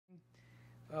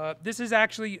This is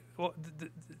actually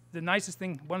the nicest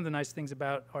thing, one of the nice things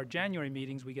about our January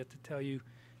meetings. We get to tell you,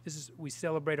 we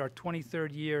celebrate our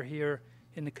 23rd year here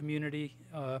in the community.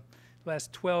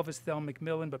 Last 12 is Thelma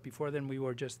McMillan, but before then we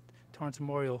were just Torrance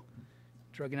Memorial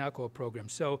Drug and Alcohol Program.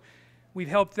 So we've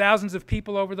helped thousands of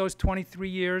people over those 23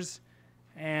 years,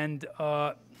 and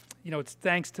it's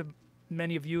thanks to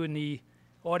many of you in the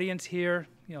audience here.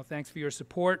 Thanks for your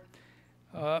support.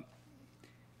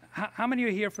 How many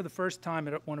are here for the first time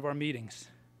at one of our meetings?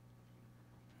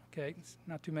 Okay, it's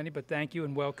not too many, but thank you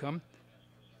and welcome.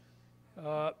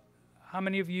 How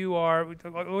many of you are,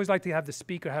 I always like to have the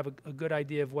speaker have a good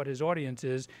idea of what his audience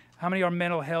is. How many are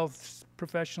mental health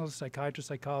professionals, psychiatrists,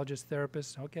 psychologists,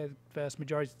 therapists? Okay, the vast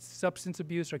majority. Substance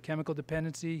abuse or chemical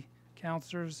dependency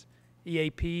counselors,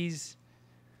 EAPs,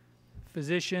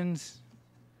 physicians.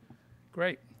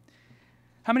 Great.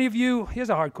 How many of you, here's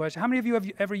a hard question, how many of you have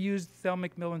ever used Thelma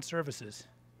McMillan services?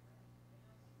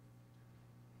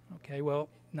 Okay, well,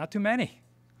 not too many.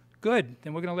 Good,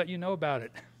 then we're going to let you know about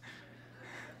it.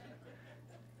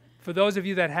 For those of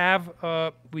you that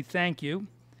have, we thank you.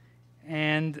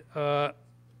 And for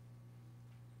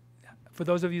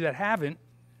those of you that haven't,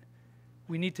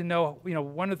 we need to know,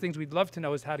 one of the things we'd love to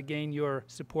know is how to gain your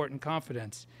support and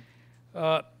confidence.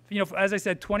 As I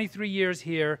said, 23 years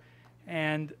here,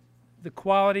 and the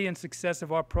quality and success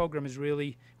of our program is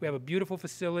really, we have a beautiful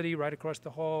facility right across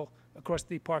the hall, across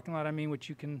the parking lot, which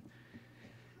you can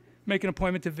make an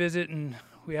appointment to visit, and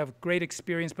we have great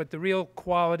experience, but the real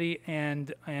quality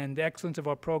and excellence of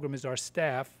our program is our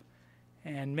staff,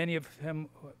 and many of them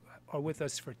are with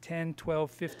us for 10,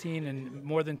 12, 15, and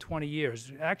more than 20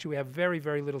 years. Actually, we have very,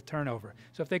 very little turnover.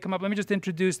 So if they come up, let me just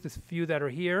introduce the few that are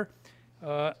here.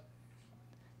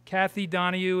 Kathy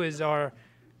Donahue is our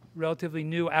relatively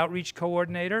new outreach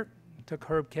coordinator. Took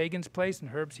Herb Kagan's place, and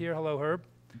Herb's here. Hello, Herb.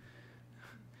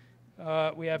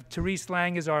 We have Therese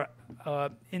Lang is our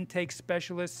intake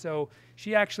specialist. So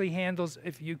she actually handles,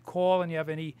 if you call and you have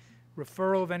any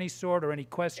referral of any sort or any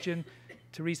question,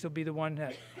 Therese will be the one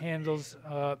that handles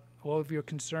all of your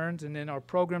concerns. And then our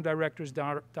program director is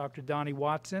Dr. Donnie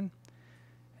Watson,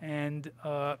 and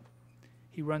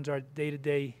he runs our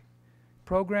day-to-day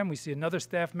program. We see another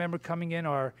staff member coming in.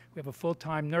 We have a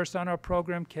full-time nurse on our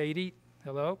program, Katie.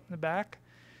 Hello, in the back.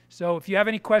 So if you have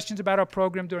any questions about our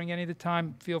program during any of the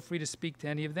time, feel free to speak to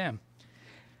any of them.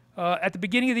 At the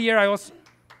beginning of the year,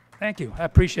 thank you, I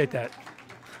appreciate that.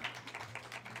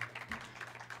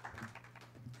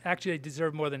 Actually, I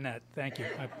deserve more than that. Thank you.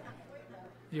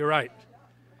 You're right.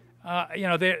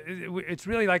 It's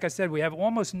really, like I said, we have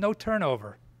almost no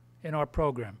turnover in our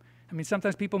program.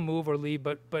 Sometimes people move or leave,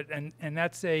 but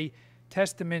that's a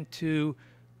testament to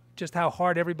just how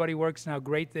hard everybody works and how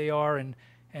great they are and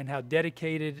how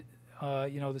dedicated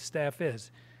the staff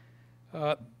is.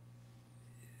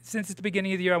 Since it's the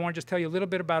beginning of the year, I want to just tell you a little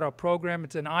bit about our program.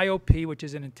 It's an IOP, which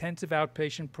is an intensive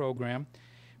outpatient program.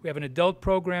 We have an adult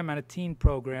program and a teen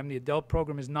program. The adult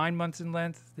program is 9 months in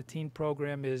length. The teen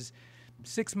program is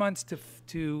 6 months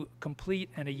to complete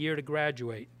and a year to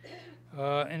graduate.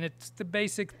 And it's the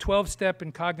basic 12-step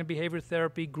in cognitive behavior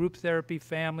therapy, group therapy,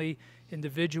 family,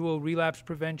 individual, relapse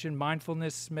prevention,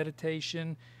 mindfulness,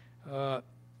 meditation.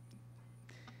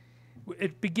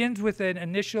 It begins with an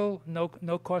initial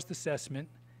no-cost assessment.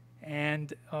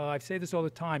 And I say this all the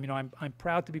time. I'm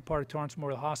proud to be part of Torrance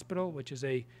Memorial Hospital, which is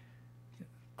a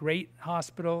great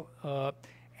hospital.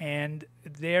 And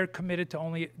they're committed to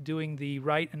only doing the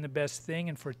right and the best thing.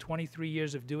 And for 23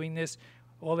 years of doing this,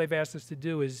 all they've asked us to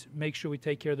do is make sure we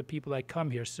take care of the people that come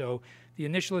here. So the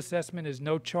initial assessment is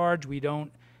no charge. We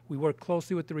work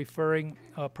closely with the referring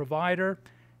provider,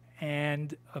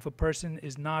 and if a person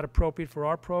is not appropriate for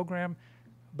our program,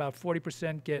 about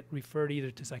 40% get referred either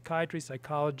to psychiatry,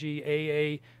 psychology,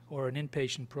 AA, or an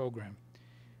inpatient program.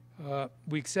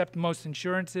 We accept most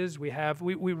insurances. We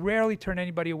rarely turn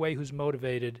anybody away who's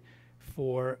motivated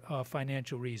for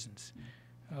financial reasons.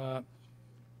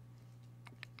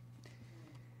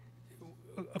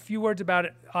 A few words about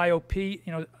IOP.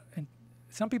 And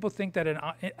some people think that an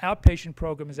outpatient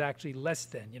program is actually less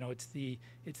than. It's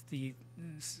the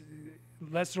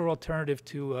lesser alternative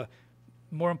to a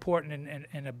more important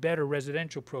and a better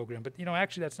residential program. But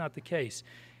actually that's not the case.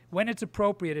 When it's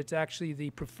appropriate, it's actually the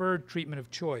preferred treatment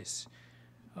of choice.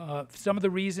 Some of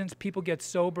the reasons people get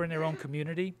sober in their own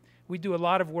community. We do a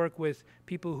lot of work with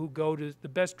people who go to the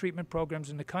best treatment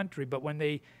programs in the country, but when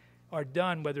they are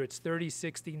done, whether it's 30,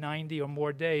 60, 90 or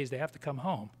more days, they have to come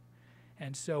home.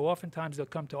 And so oftentimes they'll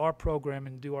come to our program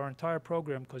and do our entire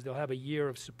program because they'll have a year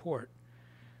of support.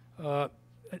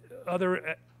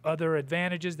 Other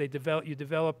advantages, you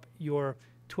develop your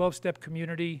 12-step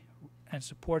community and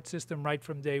support system right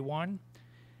from day one.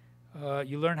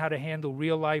 You learn how to handle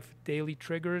real-life daily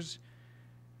triggers.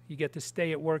 You get to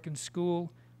stay at work and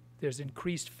school. There's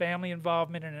increased family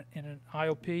involvement in an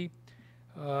IOP.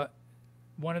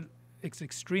 It's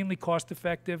extremely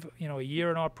cost-effective. You know, a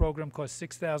year in our program costs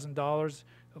 $6,000,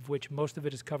 of which most of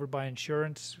it is covered by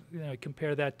insurance. You know,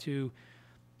 compare that to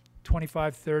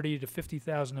 $25,000, $30,000 to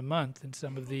 $50,000 a month in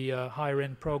some of the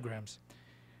higher-end programs.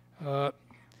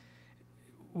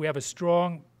 We have a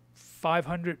strong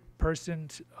 500-person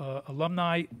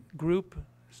alumni group,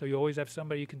 so you always have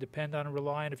somebody you can depend on and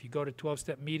rely on. If you go to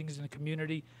 12-step meetings in the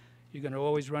community, you're going to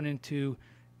always run into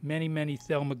many, many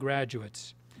Thelma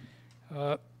graduates.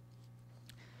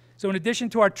 So in addition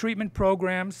to our treatment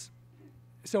programs,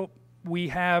 so we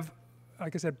have,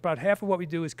 like I said, about half of what we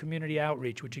do is community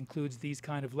outreach, which includes these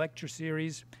kind of lecture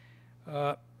series.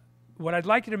 What I'd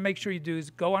like you to make sure you do is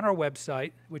go on our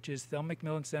website, which is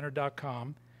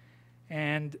thelmamcmillancenter.com,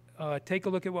 and take a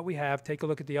look at what we have, take a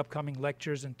look at the upcoming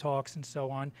lectures and talks and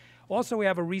so on. Also, we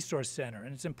have a resource center,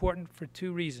 and it's important for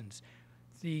two reasons.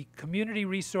 The Community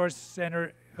Resource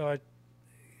Center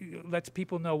lets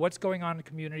people know what's going on in the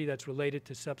community that's related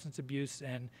to substance abuse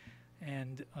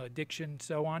and addiction and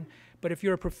so on. But if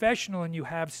you're a professional and you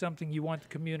have something you want the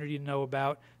community to know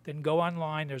about, then go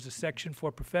online. There's a section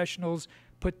for professionals.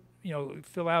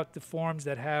 Fill out the forms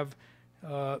that have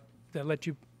that let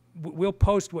you. We'll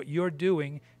post what you're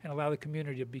doing and allow the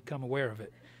community to become aware of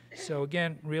it. So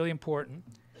again, really important.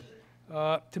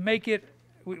 To make it,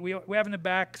 we have in the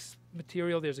back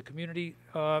material. There's a community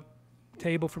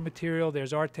table for material.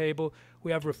 There's our table.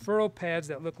 We have referral pads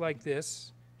that look like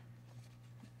this.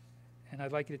 And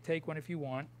I'd like you to take one if you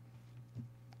want.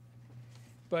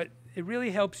 But it really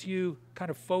helps you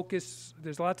kind of focus.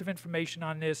 There's lots of information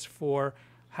on this for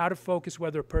how to focus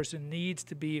whether a person needs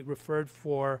to be referred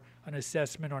for an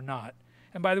assessment or not.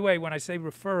 And by the way, when I say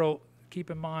referral,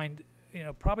 keep in mind,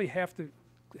 probably half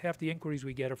the inquiries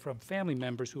we get are from family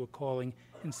members who are calling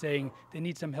and saying they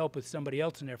need some help with somebody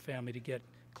else in their family to get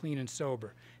clean and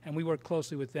sober. And we work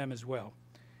closely with them as well.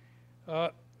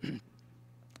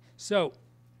 So,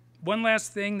 one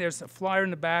last thing, there's a flyer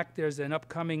in the back. There's an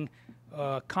upcoming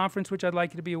conference which I'd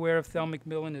like you to be aware of. Thelma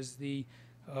Macmillan is the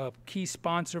key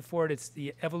sponsor for it. It's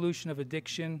the Evolution of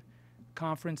Addiction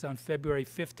Conference on February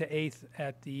 5th to 8th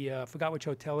at the, I forgot which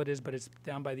hotel it is, but it's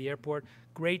down by the airport.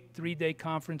 Great 3-day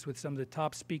conference with some of the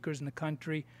top speakers in the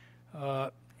country.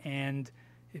 And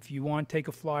if you want to take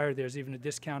a flyer, there's even a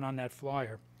discount on that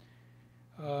flyer.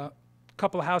 A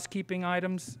couple of housekeeping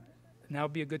items. Now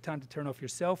would be a good time to turn off your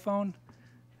cell phone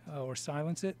or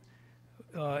silence it.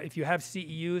 If you have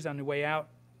CEUs on the way out,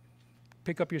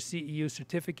 pick up your CEU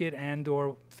certificate and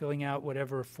or filling out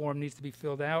whatever form needs to be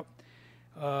filled out.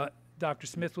 Dr.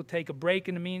 Smith will take a break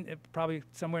in the probably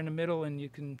somewhere in the middle, and you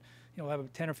can have a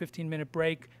 10 or 15-minute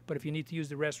break. But if you need to use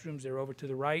the restrooms, they're over to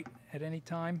the right at any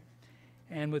time.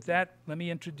 And with that, let me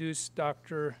introduce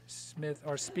Dr. Smith,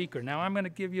 our speaker. Now I'm going to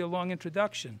give you a long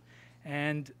introduction.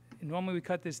 And normally we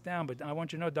cut this down, but I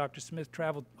want you to know Dr. Smith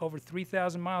traveled over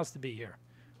 3,000 miles to be here,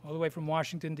 all the way from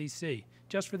Washington, D.C.,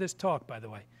 just for this talk, by the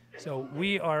way. So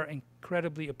we are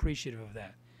incredibly appreciative of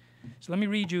that. So let me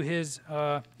read you his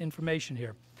information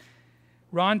here.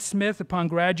 Ron Smith, upon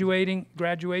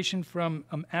graduation from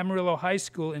Amarillo High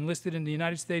School, enlisted in the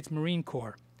United States Marine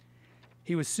Corps.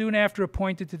 He was soon after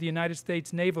appointed to the United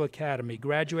States Naval Academy,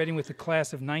 graduating with the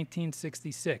class of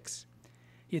 1966.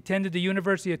 He attended the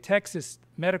University of Texas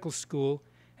Medical School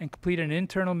and completed an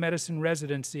internal medicine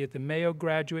residency at the Mayo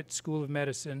Graduate School of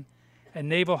Medicine and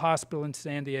Naval Hospital in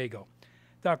San Diego.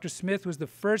 Dr. Smith was the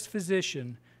first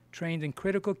physician trained in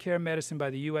critical care medicine by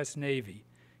the U.S. Navy,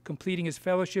 completing his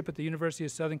fellowship at the University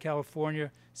of Southern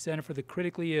California Center for the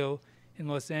Critically Ill in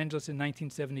Los Angeles in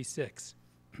 1976.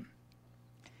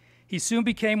 He soon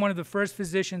became one of the first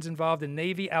physicians involved in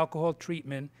Navy alcohol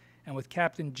treatment, and with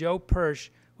Captain Joe Persh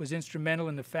was instrumental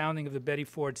in the founding of the Betty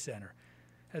Ford Center.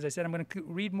 As I said, I'm going to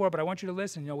read more, but I want you to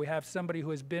listen. We have somebody who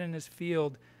has been in this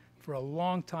field for a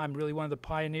long time, really one of the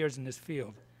pioneers in this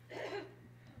field.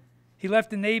 He left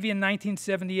the Navy in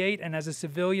 1978, and as a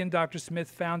civilian, Dr.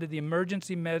 Smith founded the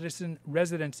Emergency Medicine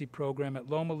Residency Program at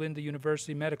Loma Linda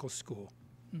University Medical School.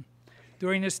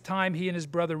 During this time, he and his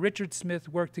brother Richard Smith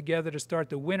worked together to start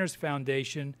the Winners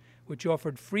Foundation, which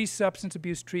offered free substance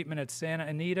abuse treatment at Santa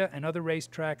Anita and other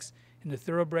racetracks in the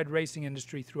thoroughbred racing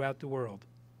industry throughout the world.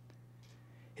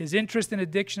 His interest in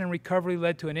addiction and recovery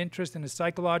led to an interest in the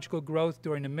psychological growth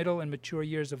during the middle and mature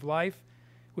years of life,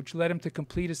 which led him to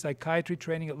complete his psychiatry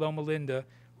training at Loma Linda,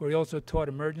 where he also taught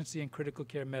emergency and critical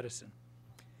care medicine.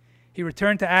 He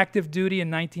returned to active duty in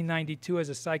 1992 as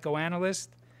a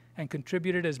psychoanalyst and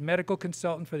contributed as medical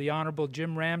consultant for the Honorable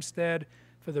Jim Ramstad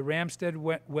for the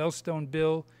Ramstad-Wellstone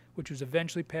Bill, which was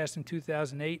eventually passed in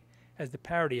 2008 as the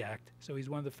Parity Act. So he's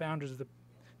one of the founders of the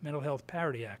Mental Health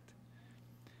Parity Act.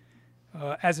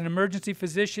 As an emergency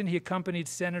physician, he accompanied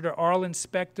Senator Arlen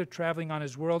Specter traveling on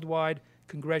his worldwide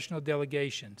congressional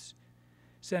delegations.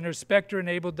 Senator Specter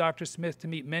enabled Dr. Smith to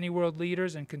meet many world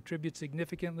leaders and contribute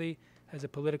significantly as a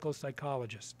political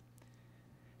psychologist.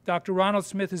 Dr. Ronald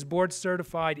Smith is board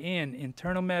certified in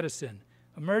internal medicine,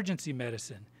 emergency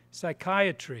medicine,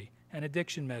 psychiatry, and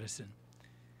addiction medicine.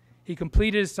 He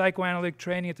completed his psychoanalytic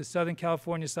training at the Southern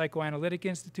California Psychoanalytic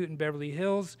Institute in Beverly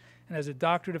Hills and has a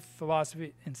doctorate of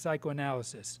philosophy in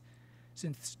psychoanalysis.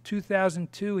 Since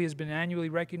 2002, he has been annually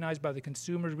recognized by the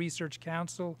Consumer Research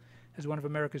Council as one of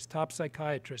America's top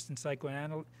psychiatrists in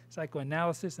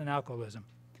psychoanalysis and alcoholism.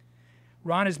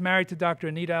 Ron is married to Dr.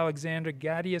 Anita Alexander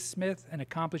Gadia Smith, an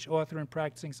accomplished author and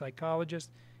practicing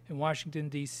psychologist in Washington,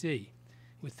 D.C.,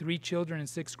 with 3 children and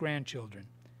 6 grandchildren.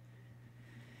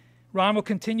 Ron will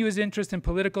continue his interest in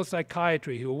political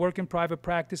psychiatry. He will work in private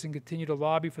practice and continue to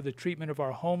lobby for the treatment of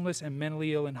our homeless and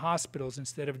mentally ill in hospitals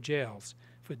instead of jails,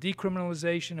 for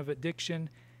decriminalization of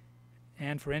addiction,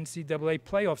 and for NCAA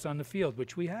playoffs on the field,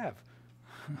 which we have.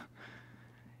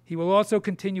 He will also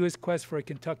continue his quest for a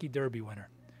Kentucky Derby winner.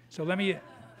 So let me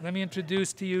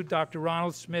introduce to you Dr.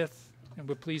 Ronald Smith, and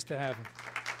we're pleased to have him.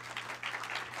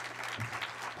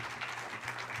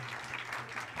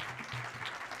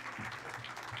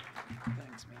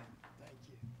 Thanks, man. Thank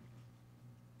you.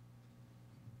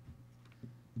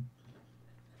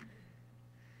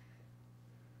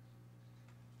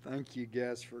 Thank you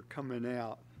guys for coming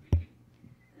out.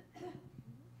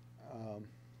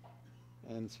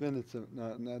 And spending some,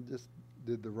 no, I just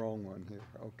did the wrong one here.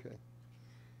 Okay.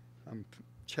 I'm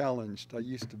challenged. I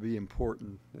used to be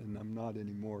important, and I'm not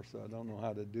anymore, so I don't know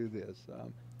how to do this.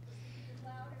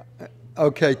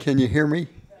 Okay, can you hear me?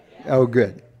 Oh,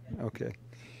 good. Okay.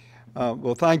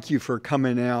 Well, thank you for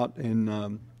coming out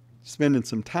and spending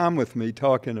some time with me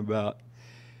talking about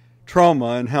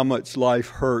trauma and how much life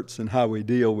hurts and how we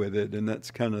deal with it, and that's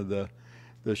kind of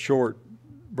the short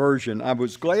version. I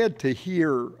was glad to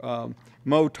hear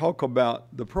Mo talk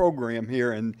about the program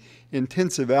here and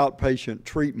intensive outpatient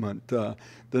treatment. The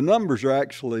numbers are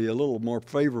actually a little more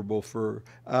favorable for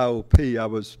IOP. I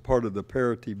was part of the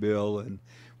Parity Bill, and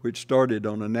which started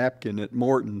on a napkin at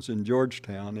Morton's in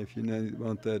Georgetown, if you know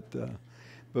about that.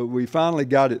 But we finally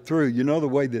got it through. You know the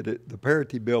way that the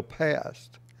Parity Bill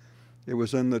passed? It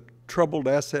was in the Troubled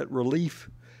Asset Relief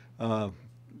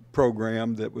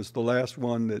program that was the last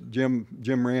one that Jim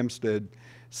Ramstad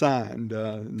signed.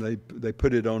 They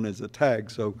put it on as a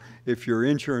tag. So if your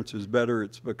insurance is better,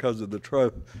 it's because of the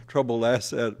Troubled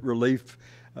Asset Relief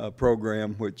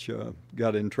program, which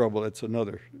got in trouble. That's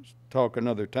another talk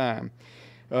another time.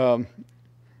 I'm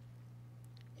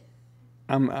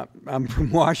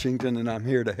from Washington, and I'm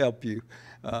here to help you.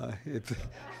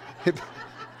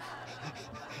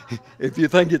 If you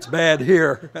think it's bad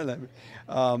here,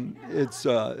 it's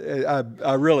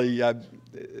I really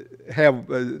have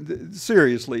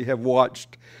seriously have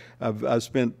watched. I've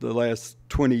spent the last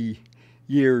 20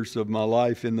 years of my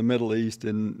life in the Middle East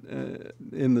and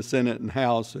in the Senate and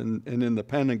House and in the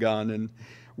Pentagon, and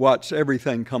watched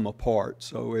everything come apart.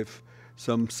 So if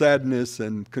some sadness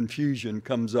and confusion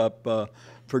comes up,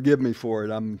 forgive me for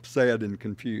it. I'm sad and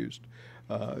confused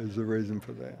is the reason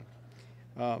for that.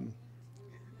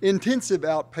 Intensive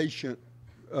outpatient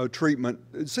treatment,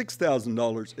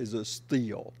 $6,000 is a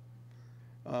steal.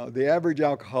 The average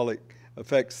alcoholic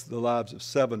affects the lives of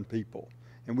 7 people,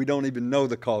 and we don't even know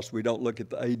the cost. We don't look at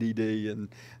the ADD and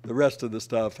the rest of the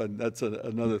stuff, and that's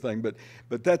another thing.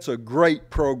 But that's a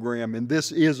great program, and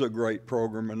this is a great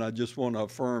program, and I just want to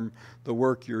affirm the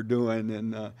work you're doing.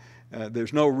 And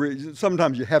there's no reason.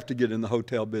 Sometimes you have to get in the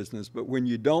hotel business, but when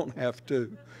you don't have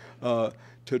to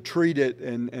treat it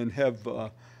and have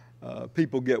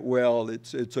people get well,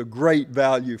 it's a great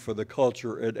value for the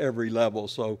culture at every level.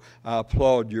 So I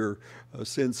applaud your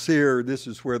sincere, this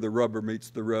is where the rubber meets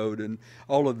the road, and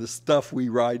all of the stuff we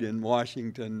write in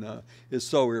Washington is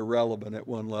so irrelevant at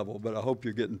one level, but I hope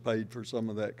you're getting paid for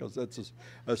some of that, because that's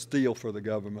a steal for the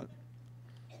government.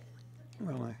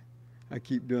 Well, I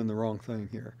keep doing the wrong thing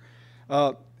here.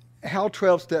 How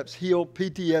 12 Steps Heal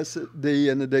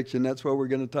PTSD and Addiction. That's what we're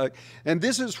going to talk. And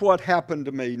this is what happened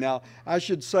to me. Now, I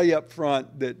should say up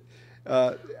front that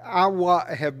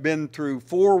I have been through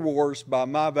 4 wars by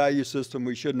my value system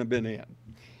we shouldn't have been in.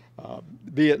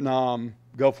 Vietnam,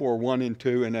 Gulf War I and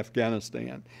II, and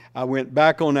Afghanistan. I went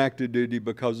back on active duty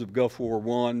because of Gulf War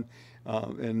I.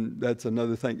 And that's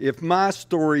another thing. If my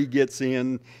story gets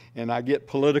in and I get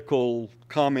political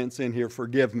comments in here,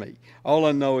 forgive me. All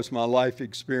I know is my life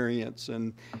experience,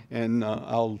 and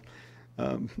I'll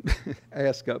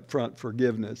ask up front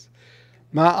forgiveness.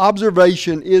 My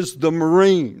observation is the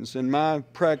Marines, and my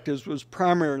practice was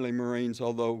primarily Marines,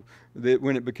 although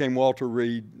when it became Walter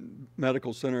Reed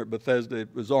Medical Center at Bethesda,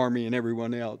 it was Army and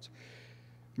everyone else.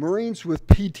 Marines with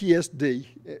PTSD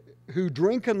who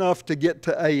drink enough to get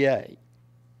to AA,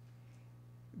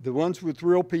 the ones with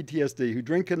real PTSD who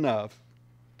drink enough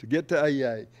to get to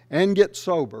AA and get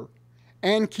sober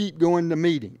and keep going to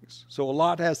meetings, so a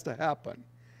lot has to happen,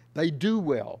 they do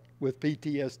well with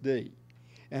PTSD.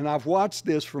 And I've watched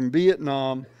this from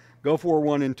Vietnam, Gulf War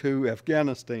I and II,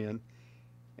 Afghanistan,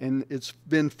 and it's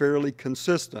been fairly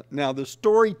consistent. Now, the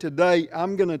story today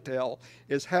I'm going to tell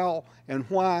is how and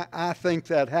why I think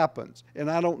that happens,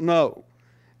 and I don't know.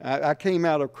 I came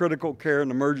out of critical care and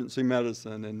emergency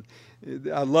medicine, and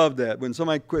I love that. When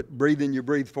somebody quit breathing, you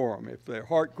breathe for them. If their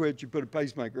heart quits, you put a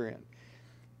pacemaker in.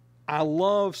 I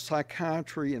love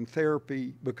psychiatry and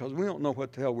therapy because we don't know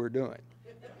what the hell we're doing.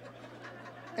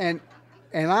 And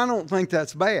I don't think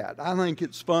that's bad. I think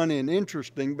it's fun and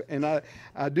interesting, and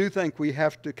I do think we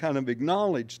have to kind of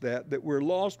acknowledge that we're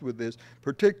lost with this,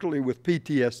 particularly with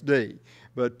PTSD.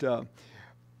 But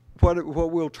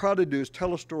what we'll try to do is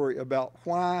tell a story about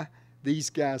why these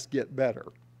guys get better.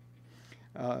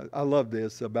 I love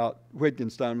this about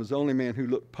Wittgenstein was the only man who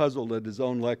looked puzzled at his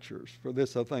own lectures. For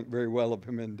this, I think very well of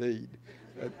him indeed.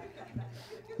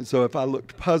 And so if I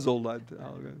looked puzzled, I'll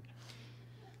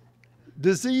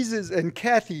diseases, and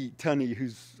Kathy Tunney,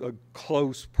 who's a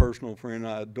close personal friend,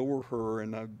 I adore her,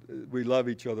 and we love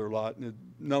each other a lot, and have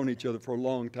known each other for a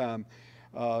long time.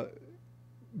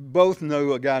 Both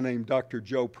know a guy named Dr.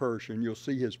 Joe Persh, and you'll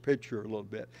see his picture a little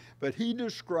bit. But he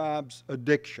describes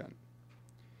addiction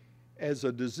as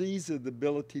a disease of the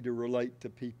ability to relate to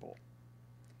people.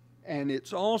 And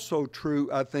it's also true,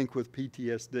 I think, with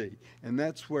PTSD. And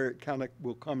that's where it kind of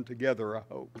will come together, I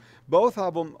hope. Both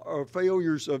of them are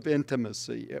failures of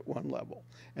intimacy at one level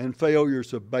and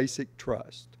failures of basic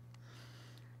trust.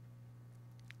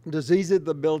 Disease of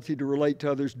the ability to relate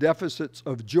to others, deficits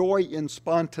of joy and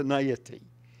spontaneity.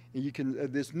 And you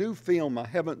can, this new film, I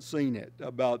haven't seen it,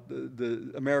 about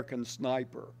the American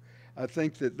Sniper. I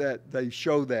think that they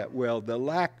show that well, the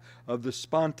lack of the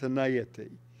spontaneity.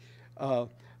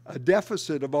 A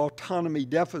deficit of autonomy,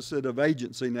 deficit of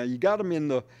agency. Now, you got them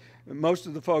in most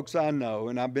of the folks I know,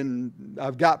 and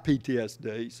I've got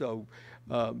PTSD, so,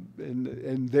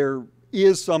 and there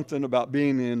is something about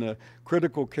being in a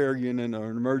critical care unit or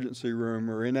an emergency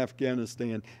room or in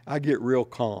Afghanistan. I get real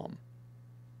calm.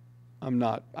 I'm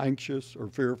not anxious or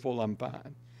fearful, I'm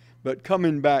fine. But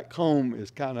coming back home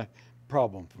is kind of a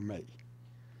problem for me.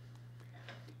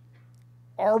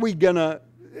 Are we gonna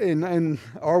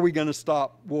are we going to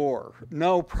stop war?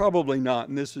 No, probably not.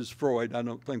 And this is Freud. I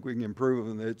don't think we can improve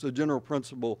on it. It's a general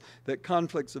principle that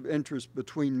conflicts of interest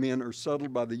between men are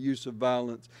settled by the use of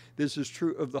violence. This is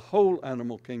true of the whole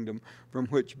animal kingdom, from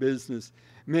which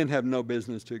men have no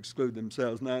business to exclude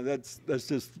themselves. Now, that's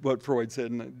just what Freud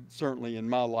said, and certainly in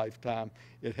my lifetime,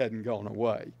 it hadn't gone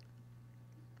away.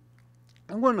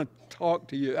 I want to talk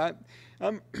to you.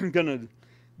 I'm going to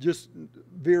just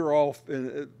veer off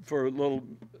for a little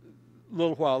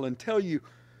while and tell you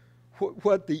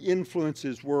what the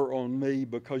influences were on me,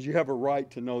 because you have a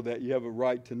right to know that. You have a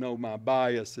right to know my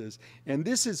biases. And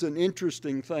this is an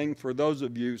interesting thing for those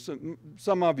of you.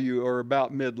 Some of you are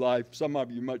about midlife, some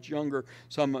of you much younger,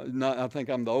 I think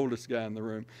I'm the oldest guy in the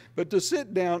room. But to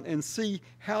sit down and see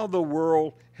how the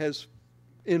world has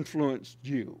influenced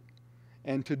you,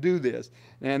 and to do this.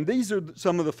 And these are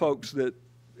some of the folks that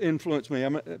influenced me.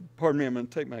 Pardon me, I'm going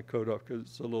to take my coat off because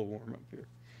it's a little warm up here.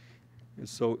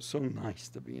 It's so nice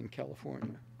to be in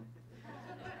California.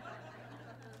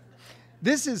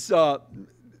 This is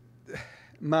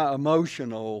my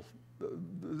emotional,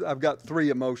 I've got 3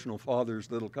 emotional fathers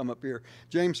that'll come up here.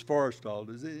 James Forrestal.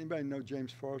 Does anybody know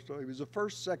James Forrestal? He was the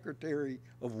first Secretary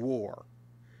of War.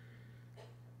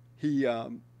 He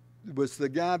was the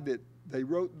guy that they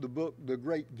wrote the book The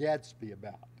Great Gatsby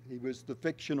about. He was the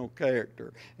fictional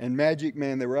character. And Magic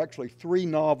Man, there were actually 3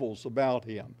 novels about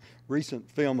him, recent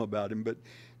film about him. But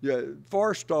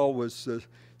Forrestal was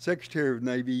Secretary of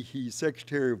Navy. He's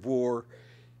Secretary of War.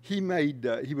 He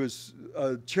was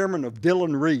chairman of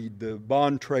Dillon Reed, the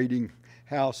bond trading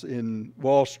house in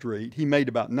Wall Street. He made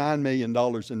about $9 million in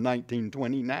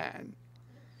 1929.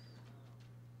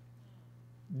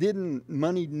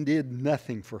 Money did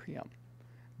nothing for him,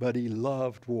 but he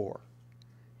loved war.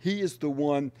 He is the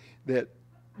one that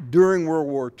during World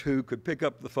War II could pick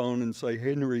up the phone and say,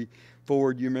 Henry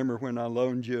Ford, you remember when I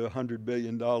loaned you $100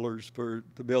 billion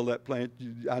to build that plant?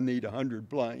 I need 100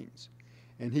 planes.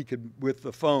 And he could, with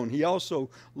the phone. He also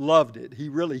loved it. He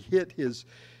really hit his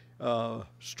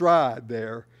stride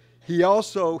there. He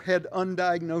also had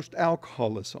undiagnosed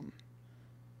alcoholism.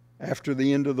 After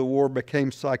the end of the war,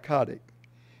 became psychotic.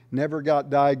 Never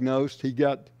got diagnosed. He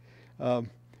got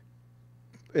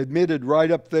admitted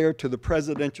right up there to the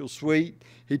presidential suite.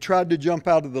 He tried to jump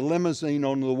out of the limousine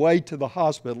on the way to the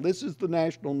hospital. This is the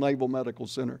National Naval Medical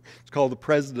Center. It's called the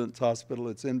President's Hospital.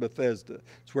 It's in Bethesda.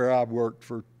 It's where I've worked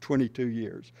for 22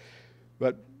 years.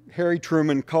 But Harry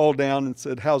Truman called down and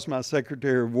said, how's my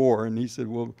Secretary of War? And he said,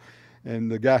 well,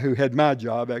 and the guy who had my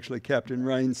job, actually Captain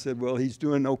Raines, said, well, he's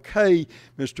doing okay,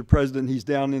 Mr. President. He's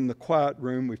down in the quiet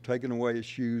room. We've taken away his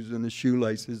shoes and his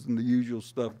shoelaces and the usual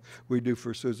stuff we do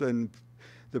for Susan.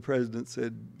 The president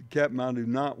said, Captain, I do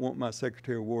not want my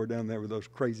Secretary of War down there with those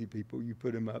crazy people. You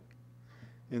put him up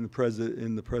in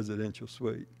the presidential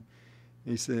suite.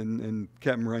 He said, and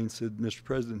Captain Raines said, Mr.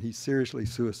 President, he's seriously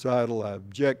suicidal. I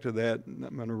object to that, and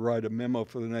I'm going to write a memo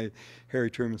for the Navy. Harry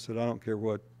Truman said, I don't care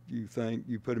what you think.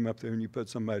 You put him up there and you put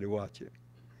somebody to watch it.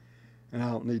 And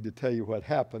I don't need to tell you what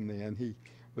happened then. He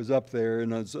was up there,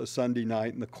 and it was a Sunday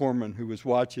night, and the corpsman who was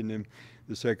watching him,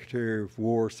 the Secretary of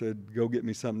War, said, go get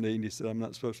me something to eat. And he said, I'm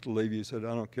not supposed to leave you. He said,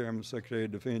 I don't care. I'm the Secretary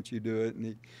of Defense. You do it.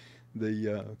 And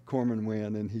the corpsman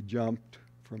went, and he jumped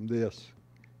from this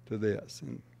to this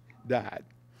and died.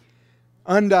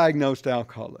 Undiagnosed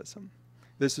alcoholism.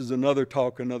 This is another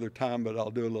talk another time, but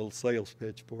I'll do a little sales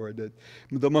pitch for it.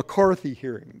 The McCarthy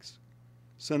hearings,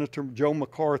 Senator Joe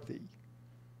McCarthy,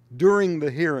 during the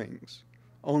hearings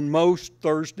on most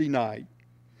Thursday night,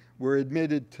 were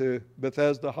admitted to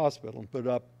Bethesda Hospital and put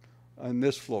up on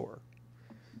this floor,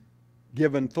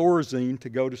 given Thorazine to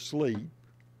go to sleep.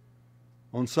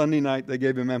 On Sunday night, they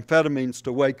gave him amphetamines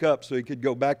to wake up so he could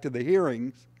go back to the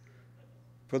hearings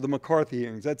for the McCarthy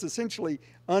hearings. That's essentially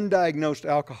undiagnosed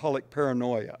alcoholic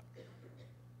paranoia.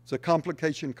 It's a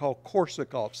complication called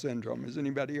Korsakoff syndrome. Has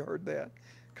anybody heard that?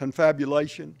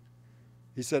 Confabulation.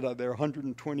 He said there are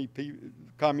 120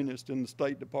 communists in the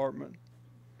State Department.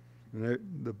 And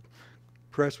the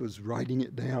press was writing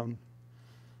it down.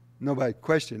 Nobody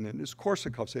questioned it. It's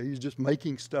Korsakoff said he's just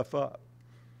making stuff up.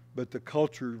 But the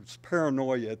culture's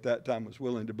paranoia at that time was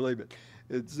willing to believe it.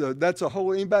 That's a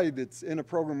whole, anybody that's in a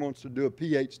program wants to do a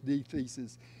Ph.D.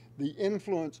 thesis, the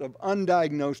influence of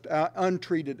undiagnosed,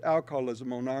 untreated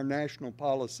alcoholism on our national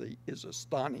policy is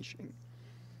astonishing.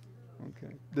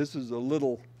 Okay, this is a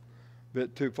little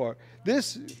bit too far.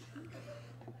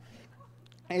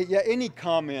 Yeah, any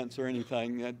comments or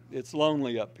anything? It's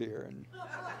lonely up here. And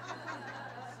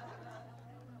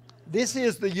this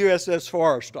is the USS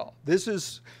Forrestal. This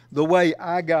is the way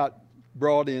I got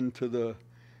brought into the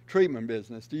treatment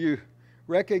business. Do you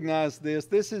recognize this?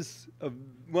 This is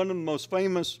one of the most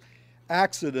famous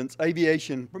accidents,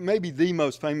 aviation, maybe the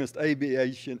most famous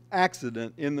aviation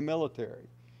accident in the military.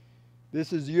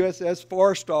 This is USS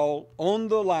Forrestal on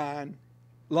the line,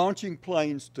 launching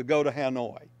planes to go to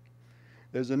Hanoi.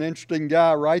 There's an interesting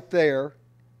guy right there.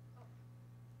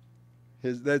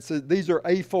 These are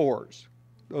A4s.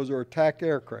 Those are attack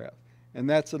aircraft. And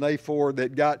that's an A4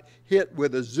 that got hit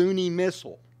with a Zuni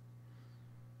missile.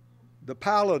 The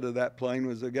pilot of that plane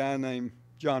was a guy named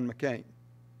John McCain.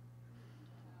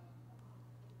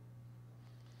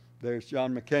 There's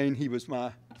John McCain. He was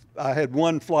I had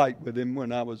one flight with him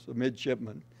when I was a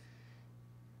midshipman.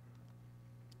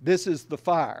 This is the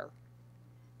fire.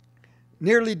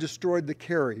 Nearly destroyed the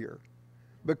carrier.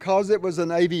 Because it was an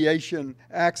aviation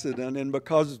accident and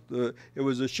because it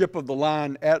was a ship of the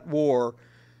line at war,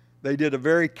 they did a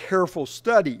very careful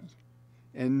study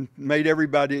and made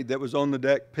everybody that was on the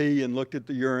deck pee and looked at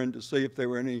the urine to see if there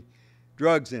were any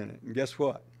drugs in it. And guess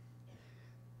what?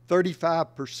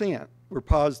 35% were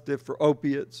positive for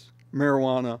opiates,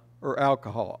 marijuana, or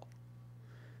alcohol.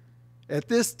 At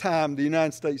this time, the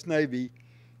United States Navy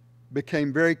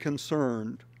became very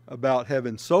concerned about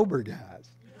having sober guys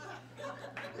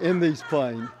in these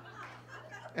planes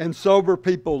and sober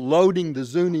people loading the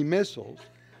Zuni missiles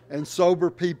and sober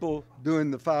people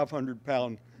doing the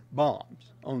 500-pound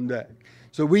bombs on deck.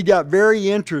 So we got very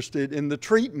interested in the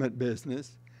treatment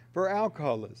business for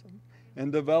alcoholism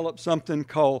and developed something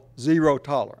called zero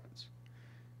tolerance.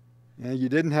 Now, you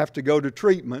didn't have to go to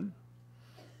treatment.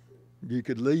 You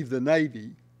could leave the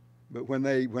Navy. But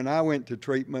when I went to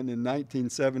treatment in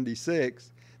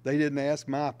 1976, they didn't ask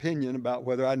my opinion about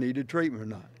whether I needed treatment or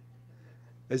not.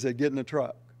 They said, get in the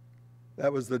truck.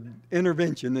 That was the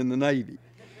intervention in the Navy.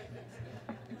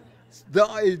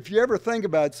 If you ever think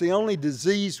about it, it's the only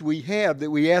disease we have that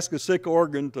we ask a sick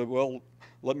organ to, well,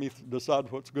 let me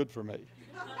decide what's good for me.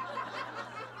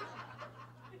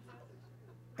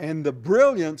 And the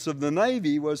brilliance of the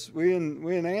Navy was we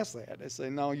didn't ask that. They say,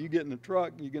 no, you get in the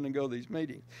truck, you're going to go to these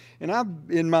meetings. And I,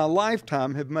 in my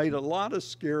lifetime, have made a lot of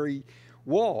scary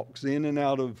walks in and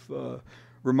out of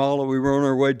Ramallah. We were on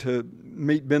our way to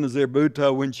meet Benazir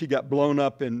Bhutto when she got blown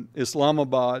up in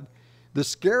Islamabad. The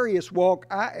scariest walk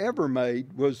I ever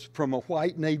made was from a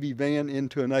white Navy van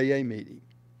into an AA meeting.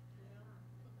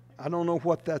 I don't know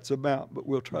what that's about, but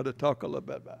we'll try to talk a little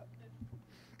bit about it.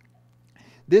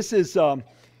 This is,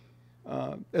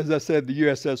 as I said, the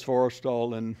USS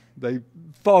Forrestal, and they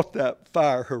fought that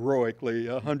fire heroically.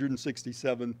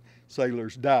 167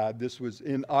 sailors died. This was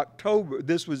in October.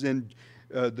 This was in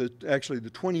actually the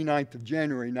 29th of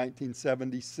January,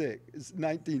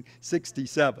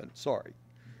 1967. Sorry.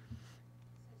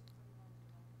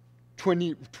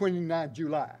 29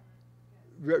 July.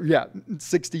 Yeah,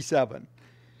 67.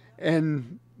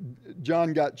 And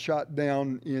John got shot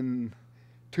down in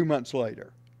 2 months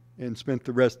later and spent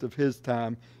the rest of his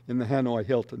time in the Hanoi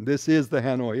Hilton. This is the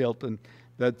Hanoi Hilton.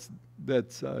 That's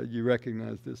you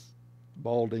recognize this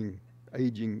balding,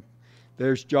 aging.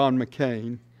 There's John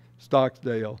McCain,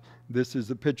 Stockdale. This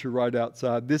is a picture right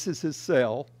outside. This is his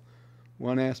cell,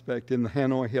 one aspect in the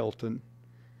Hanoi Hilton.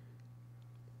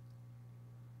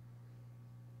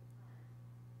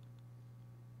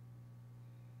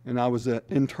 And I was an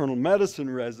internal medicine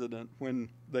resident when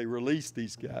they released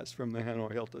these guys from the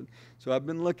Hanoi Hilton. So I've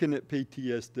been looking at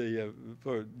PTSD.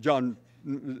 For John,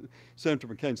 Senator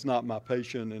McCain's not my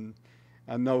patient, and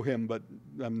I know him, but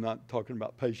I'm not talking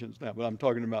about patients now. But I'm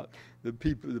talking about the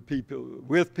people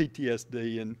with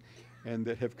PTSD and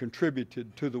that have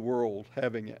contributed to the world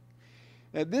having it.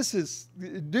 And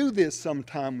do this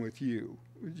sometime with you.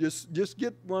 Just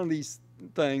get one of these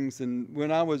things. And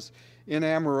when I was in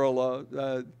Amarillo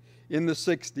in the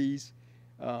 60s,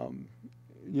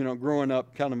 you know, growing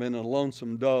up kind of in a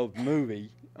Lonesome Dove movie.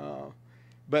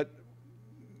 But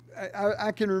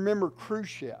I can remember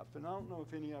Khrushchev, and I don't know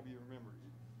if any of you remember.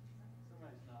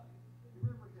 Somebody's not. You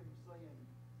remember him saying,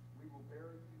 "We will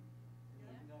bury you in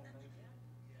the United Nations"?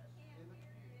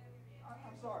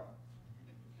 I'm sorry.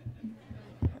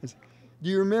 Do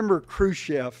you remember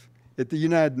Khrushchev at the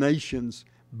United Nations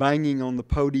banging on the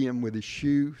podium with his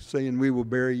shoe saying, "We will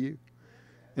bury you"?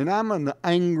 And I'm an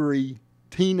angry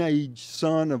teenage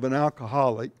son of an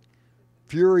alcoholic,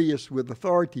 furious with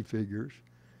authority figures.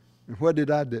 And what did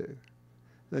I do?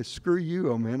 They screw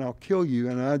you, oh man, I'll kill you,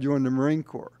 and I joined the Marine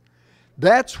Corps.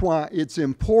 That's why it's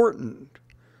important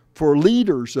for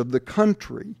leaders of the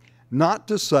country not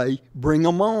to say, bring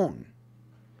them on.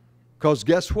 Because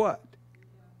guess what?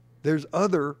 There's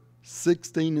other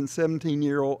 16 and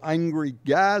 17-year-old angry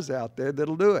guys out there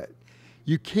that'll do it.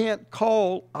 You can't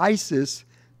call ISIS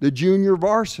the junior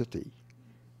varsity.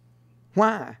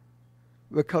 Why?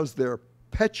 Because they're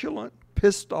petulant,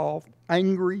 pissed off,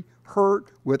 angry,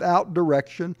 hurt, without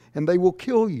direction, and they will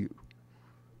kill you.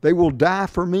 They will die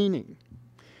for meaning.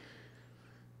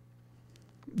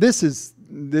 There's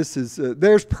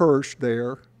Persh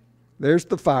there. There's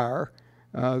the fire.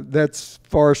 That's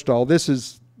Forrestal. This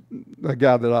is a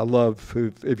guy that I love,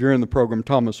 who, if you're in the program,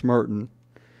 Thomas Merton,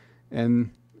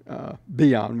 and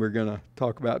beyond we're going to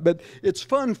talk about. But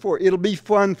it'll be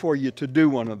fun for you to do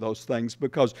one of those things,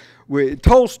 because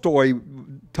Tolstoy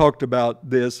talked about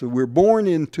this. We're born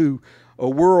into a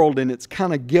world, and it's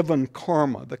kind of given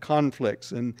karma, the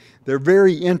conflicts, and they're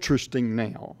very interesting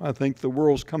now. I think the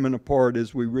world's coming apart,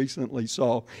 as we recently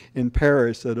saw in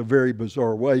Paris, at a very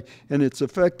bizarre way, and it's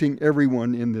affecting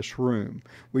everyone in this room.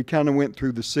 We kind of went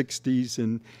through the 60s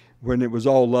and when it was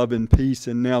all love and peace,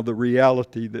 and now the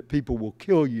reality that people will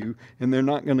kill you and they're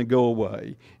not going to go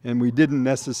away, and we didn't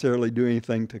necessarily do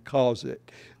anything to cause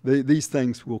it. These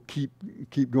things will keep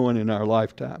going in our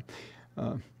lifetime.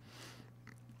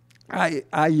 I've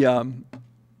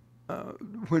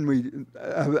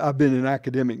been in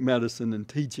academic medicine and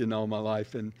teaching all my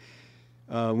life, and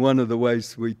one of the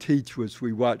ways we teach was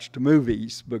we watched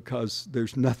movies, because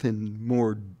there's nothing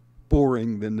more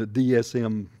boring than the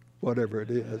DSM, whatever it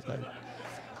is.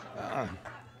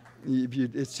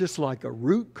 It's just like a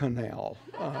root canal,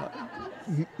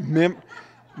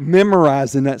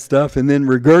 memorizing that stuff and then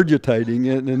regurgitating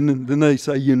it, and then they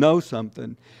say you know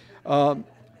something. But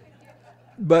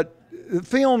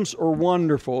films are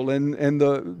wonderful,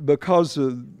 because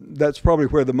that's probably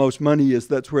where the most money is,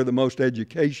 that's where the most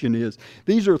education is.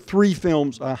 These are 3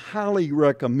 films I highly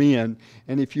recommend,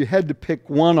 and if you had to pick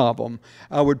one of them,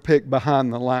 I would pick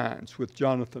Behind the Lines with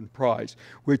Jonathan Pryce,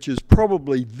 which is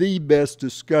probably the best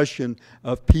discussion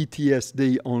of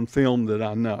PTSD on film that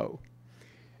I know.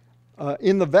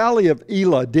 In the Valley of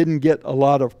Elah didn't get a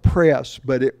lot of press,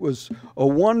 but it was a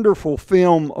wonderful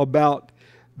film about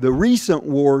the recent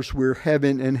wars we're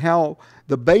having and how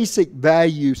the basic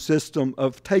value system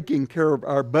of taking care of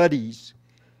our buddies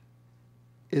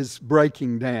is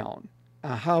breaking down.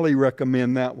 I highly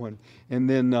recommend that one. And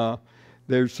then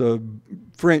there's a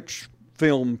French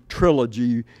film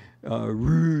trilogy,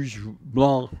 Rouge,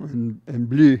 Blanc, and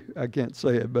Bleu. I can't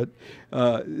say it, but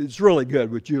it's really good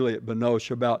with Juliette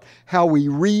Binoche about how we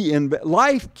reinvent.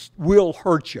 Life will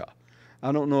hurt you.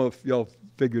 I don't know if y'all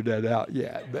figured that out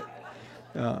yet, but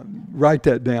write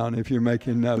that down if you're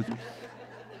making notes.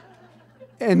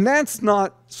 And that's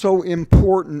not so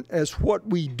important as what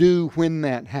we do when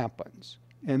that happens.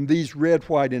 And these Red,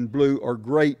 White, and Blue are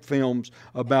great films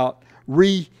about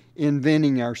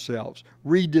reinventing ourselves,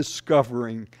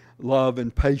 rediscovering love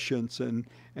and patience and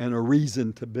a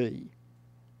reason to be.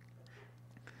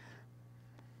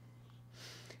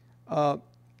 And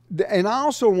I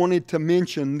also wanted to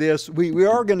mention this. We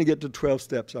are going to get to 12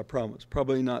 steps, I promise.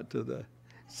 Probably not to the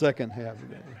second half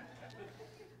of it.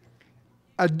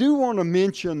 I do want to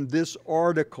mention this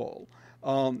article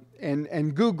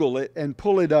and Google it and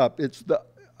pull it up. It's the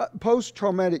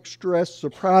post-traumatic stress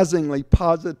surprisingly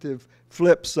positive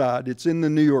flip side. It's in the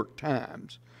New York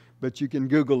Times, but you can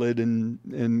Google it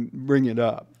and bring it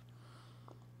up.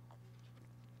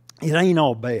 It ain't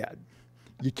all bad.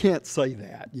 You can't say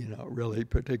that, really,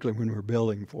 particularly when we're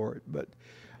building for it. But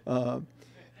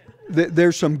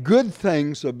there's some good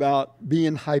things about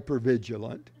being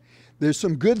hypervigilant. There's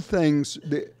some good things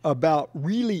about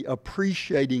really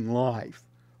appreciating life,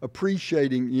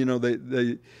 appreciating,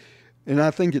 and I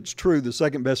think it's true, the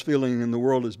second best feeling in the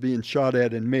world is being shot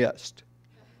at and missed.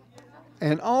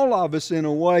 And all of us, in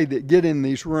a way, that get in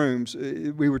these rooms,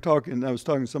 I was talking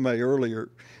to somebody earlier,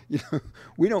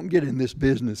 we don't get in this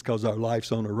business because our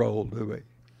life's on a roll, do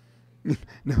we?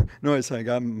 No, it's saying,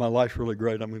 my life's really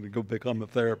great, I'm going to go become a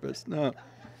therapist. No.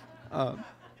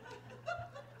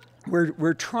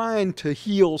 We're trying to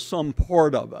heal some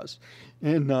part of us.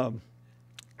 And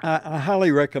I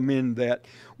highly recommend that.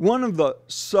 One of the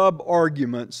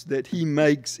sub-arguments that he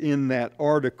makes in that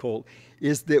article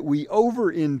is that we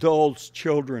overindulge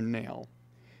children now.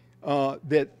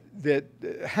 That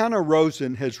Hannah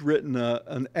Rosen has written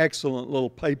an excellent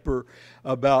little paper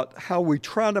about how we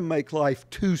try to make life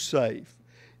too safe.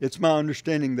 It's my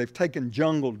understanding they've taken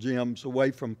jungle gyms away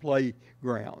from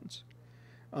playgrounds.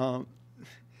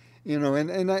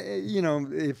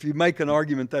 If you make an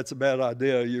argument that's a bad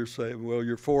idea, you're saying, well,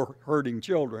 you're for hurting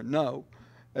children. No,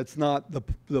 that's not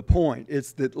the point.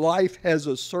 It's that life has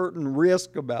a certain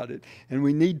risk about it, and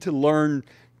we need to learn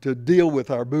to deal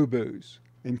with our boo-boos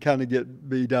and kind of get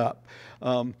beat up.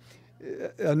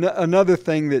 Another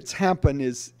thing that's happened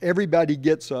is everybody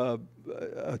gets a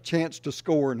chance to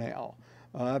score now.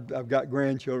 I've got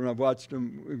grandchildren. I've watched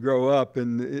them grow up,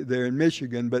 and they're in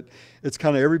Michigan. But it's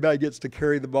kind of everybody gets to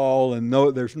carry the ball, and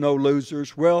there's no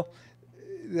losers. Well,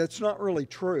 that's not really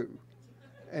true.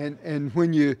 And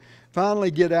when you finally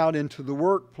get out into the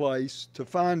workplace to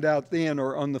find out then,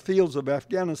 or on the fields of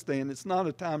Afghanistan, it's not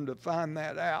a time to find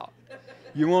that out.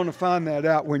 You want to find that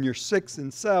out when you're 6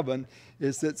 and 7,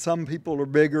 is that some people are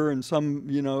bigger and some,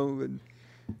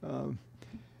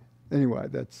 anyway,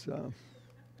 that's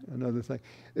another thing.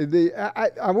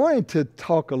 I wanted to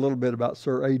talk a little bit about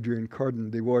Sir Adrian Carden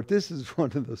de Wart. This is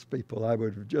one of those people I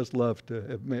would have just loved to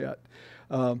have met.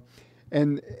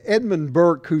 And Edmund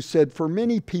Burke, who said, for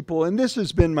many people, and this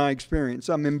has been my experience,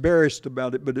 I'm embarrassed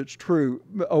about it, but it's true,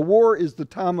 a war is the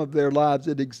time of their lives.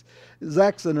 It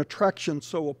exacts an attraction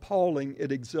so appalling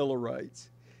it exhilarates.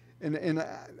 And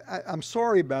I'm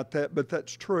sorry about that, but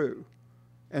that's true.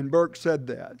 And Burke said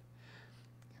that.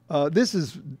 This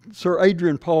is Sir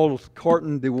Adrian Paul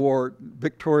Carden de Wart,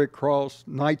 Victoria Cross,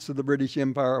 Knights of the British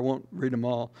Empire. I won't read them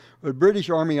all. A British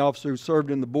Army officer who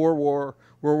served in the Boer War,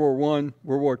 World War I,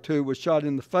 World War II, was shot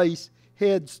in the face,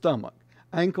 head, stomach,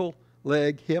 ankle,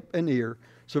 leg, hip, and ear,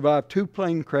 survived 2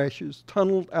 plane crashes,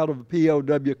 tunneled out of a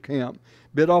POW camp,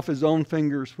 bit off his own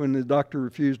fingers when the doctor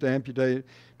refused to amputate it.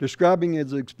 Describing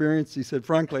his experience, he said,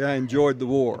 frankly, I enjoyed the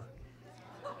war.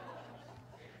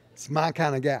 It's my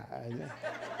kind of guy.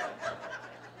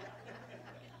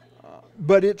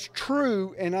 But it's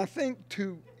true, and I think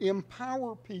to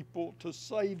empower people to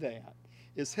say that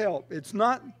is help. It's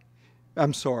not,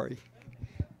 I'm sorry,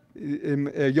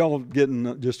 Are y'all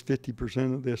getting just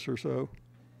 50% of this or so?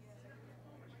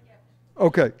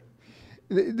 Okay.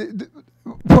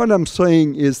 What I'm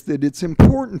saying is that it's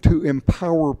important to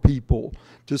empower people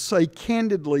to say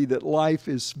candidly that life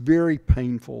is very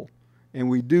painful, and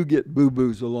we do get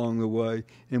boo-boos along the way,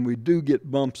 and we do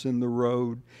get bumps in the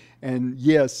road, and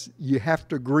yes, you have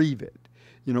to grieve it.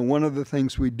 You know, one of the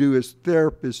things we do as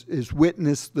therapists is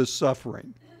witness the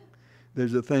suffering.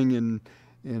 There's a thing in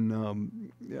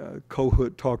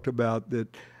Kohut talked about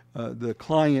that the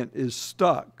client is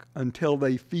stuck until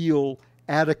they feel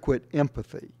adequate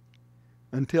empathy.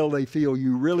 Until they feel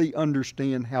you really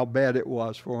understand how bad it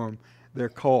was for them, they're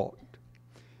caught.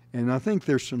 And I think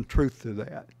there's some truth to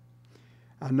that.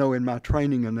 I know in my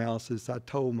training analysis, I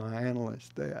told my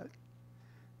analyst that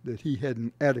he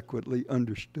hadn't adequately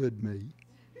understood me.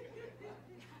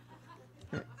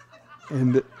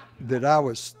 And that I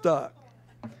was stuck.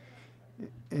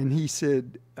 And he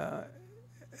said,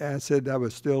 I said I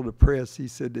was still depressed. He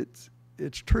said,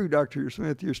 it's true, Dr.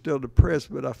 Smith, you're still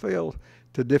depressed, but I failed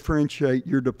to differentiate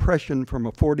your depression from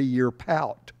a 40-year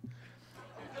pout.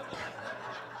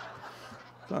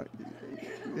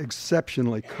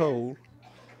 Exceptionally cold.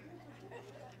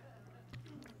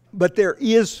 But there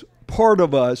is part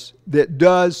of us that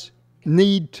does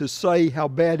need to say how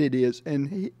bad it is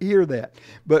and hear that.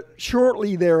 But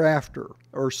shortly thereafter,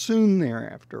 or soon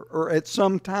thereafter, or at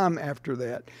some time after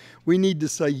that, we need to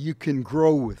say you can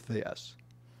grow with this.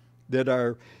 That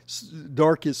our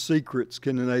darkest secrets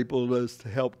can enable us to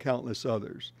help countless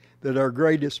others. That our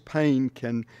greatest pain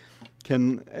can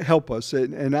help us.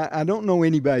 And I don't know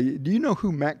anybody. Do you know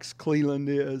who Max Cleland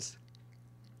is?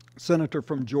 Senator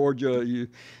from Georgia.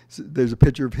 There's a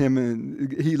picture of him,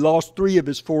 and he lost 3 of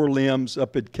his 4 limbs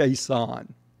up at Quezon.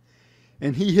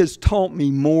 And he has taught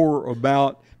me more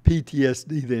about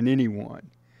PTSD than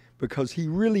anyone, because he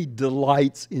really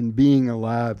delights in being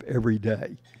alive every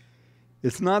day.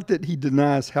 It's not that he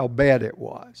denies how bad it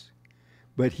was,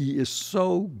 but he is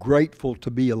so grateful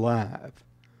to be alive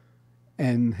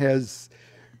and has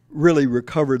really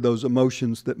recovered those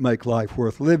emotions that make life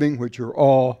worth living, which are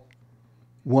awe,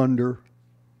 wonder,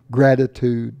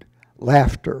 gratitude,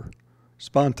 laughter,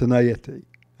 spontaneity.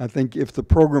 I think if the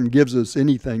program gives us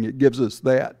anything, it gives us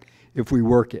that if we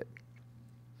work it.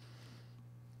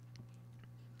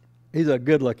 He's a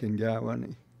good-looking guy, wasn't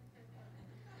he?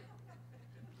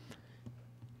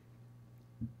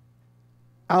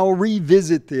 I'll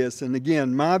revisit this, and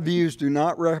again, my views do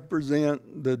not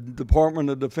represent the Department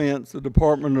of Defense, the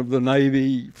Department of the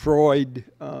Navy, Freud,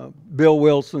 Bill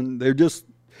Wilson. They're just,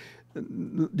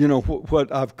 you know,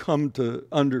 what I've come to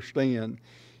understand.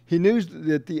 He knew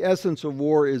that the essence of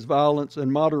war is violence,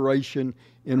 and moderation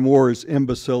in war is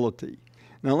imbecility.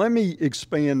 Now let me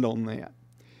expand on that.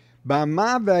 By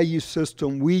my value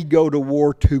system, we go to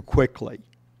war too quickly.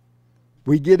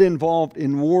 We get involved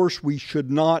in wars we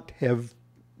should not have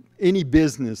any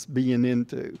business being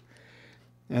into.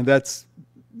 And that's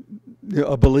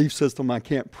a belief system. I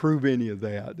can't prove any of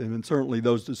that. And certainly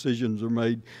those decisions are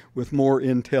made with more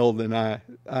intel than I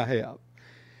have.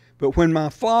 But when my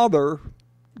father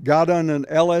got on an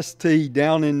LST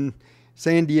down in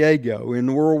San Diego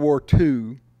in World War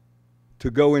II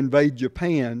to go invade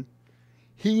Japan,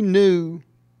 he knew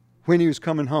when he was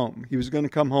coming home. He was going to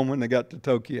come home when they got to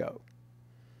Tokyo.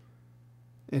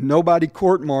 And nobody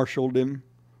court-martialed him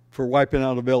for wiping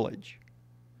out a village.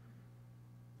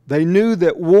 They knew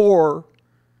that war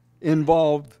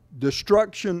involved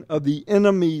destruction of the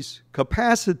enemy's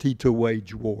capacity to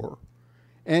wage war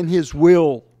and his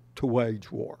will to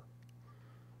wage war.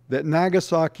 That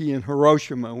Nagasaki and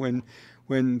Hiroshima,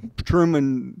 when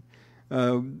Truman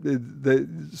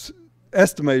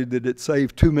estimated that it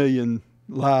saved 2 million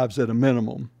lives at a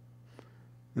minimum,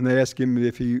 and they asked him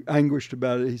if he anguished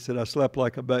about it, he said, "I slept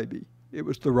like a baby. It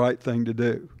was the right thing to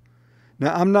do."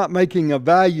 Now, I'm not making a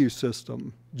value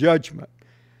system judgment.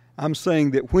 I'm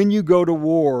saying that when you go to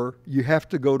war, you have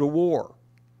to go to war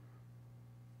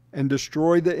and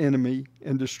destroy the enemy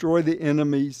and destroy the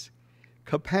enemy's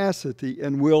capacity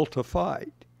and will to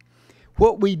fight.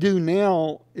 What we do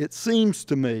now, it seems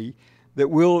to me, that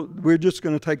we're just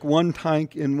going to take one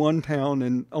tank in one town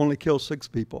and only kill 6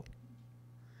 people.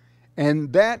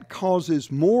 And that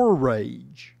causes more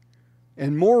rage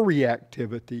and more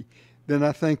reactivity than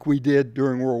I think we did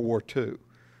during World War II.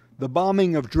 The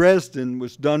bombing of Dresden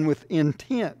was done with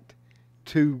intent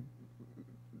to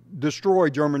destroy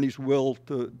Germany's will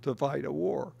to fight a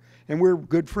war. And we're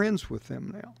good friends with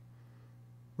them now.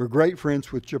 We're great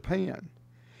friends with Japan.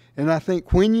 And I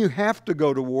think when you have to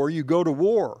go to war, you go to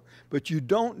war. But you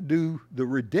don't do the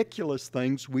ridiculous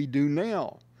things we do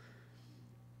now.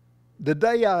 The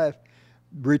day I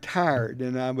retired,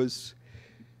 and I was,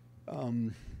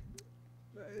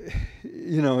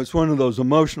 it's one of those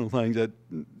emotional things that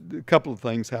a couple of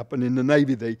things happen. In the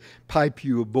Navy, they pipe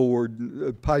you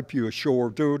aboard, pipe you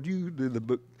ashore, you do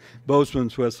the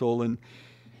boatswain's whistle, and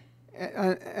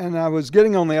I was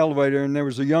getting on the elevator, and there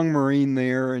was a young Marine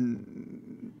there,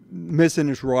 and missing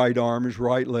his right arm, his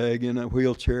right leg, in a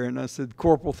wheelchair. And I said,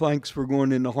 "Corporal, thanks for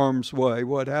going into harm's way.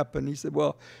 What happened?" He said,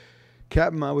 "Well,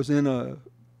 Captain, I was in a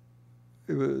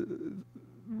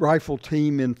rifle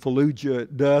team in Fallujah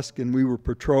at dusk, and we were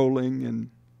patrolling." And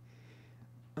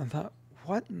I thought,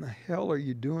 what in the hell are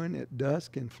you doing at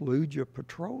dusk in Fallujah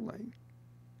patrolling?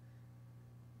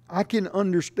 I can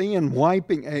understand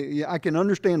wiping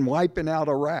out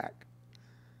Iraq,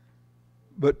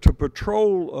 but to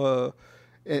patrol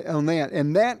on that,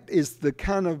 and that is the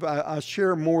kind of, I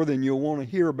share more than you'll want to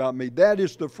hear about me. That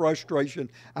is the frustration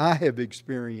I have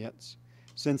experienced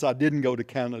since I didn't go to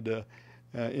Canada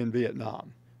in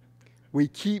Vietnam. We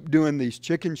keep doing these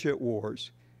chicken shit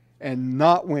wars and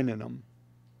not winning them,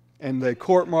 and they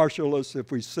court-martial us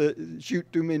if we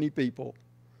shoot too many people.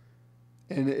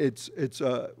 And it's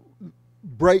a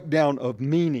breakdown of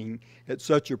meaning at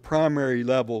such a primary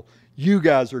level. You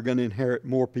guys are going to inherit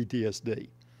more PTSD.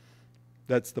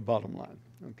 That's the bottom line.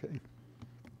 Okay.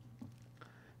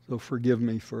 So forgive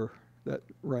me for that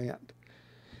rant.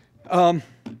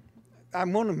 I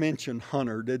want to mention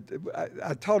Hunter.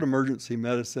 I taught emergency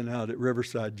medicine out at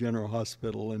Riverside General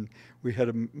Hospital, and we had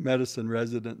a medicine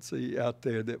residency out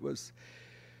there that was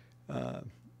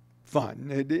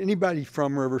fun. Anybody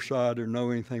from Riverside or know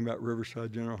anything about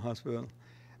Riverside General Hospital?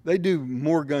 They do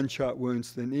more gunshot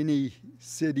wounds than any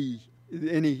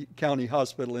county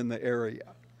hospital in the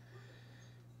area.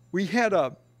 We had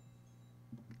a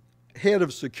head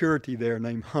of security there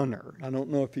named Hunter. I don't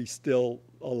know if he's still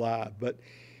alive, but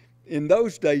in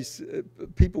those days,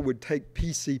 people would take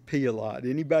PCP a lot.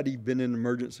 Anybody been in an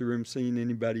emergency room seen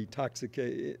anybody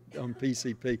intoxicated on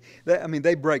PCP?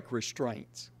 They break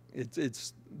restraints.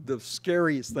 It's the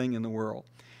scariest thing in the world.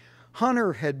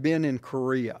 Hunter had been in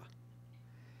Korea,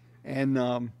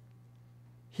 and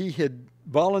he had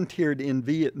volunteered in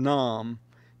Vietnam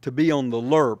to be on the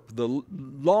LRP, the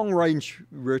long-range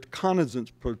reconnaissance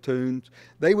platoons.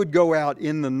 They would go out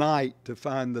in the night to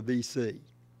find the VC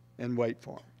and wait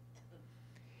for him.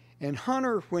 And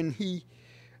Hunter, when he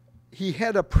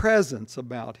had a presence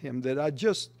about him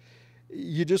that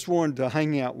you just wanted to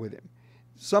hang out with him.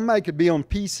 Somebody could be on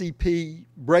PCP,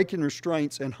 breaking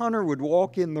restraints, and Hunter would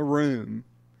walk in the room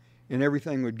and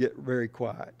everything would get very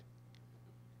quiet.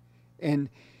 And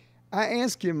I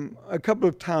asked him a couple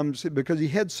of times, because he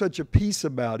had such a peace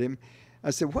about him,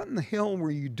 I said, "What in the hell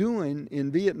were you doing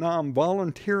in Vietnam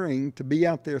volunteering to be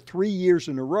out there 3 years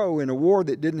in a row in a war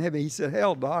that didn't have it?" He said,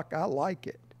 "Hell, Doc, I like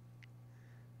it.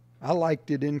 I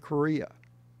liked it in Korea."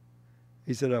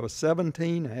 He said, "I was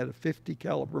 17, I had a .50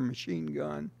 caliber machine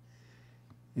gun,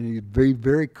 and it was very,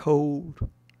 very cold.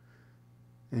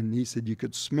 And he said, you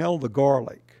could smell the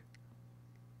garlic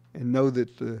and know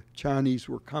that the Chinese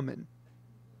were coming.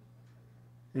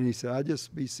 And he said, I'd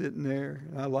just be sitting there,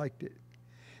 and I liked it."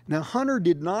 Now, Hunter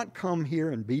did not come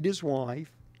here and beat his wife.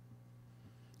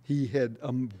 He had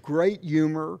great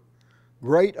humor,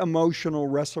 great emotional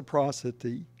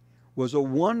reciprocity, was a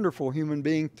wonderful human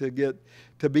being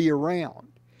to be around.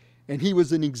 And he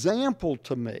was an example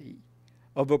to me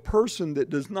of a person that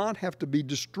does not have to be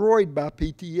destroyed by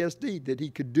PTSD, that he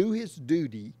could do his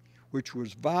duty, which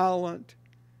was violent,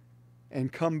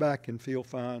 and come back and feel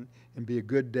fine and be a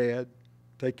good dad,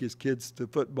 take his kids to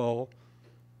football,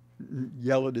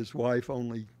 yell at his wife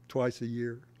only twice a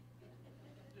year.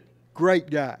 Great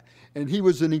guy. And he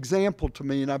was an example to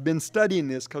me, and I've been studying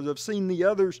this because I've seen the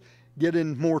others get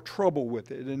in more trouble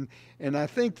with it. And I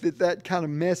think that kind of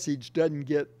message doesn't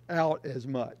get out as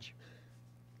much.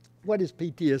 What is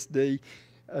PTSD?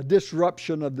 A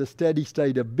disruption of the steady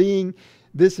state of being.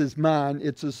 This is mine.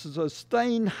 It's a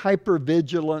sustained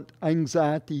hypervigilant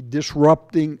anxiety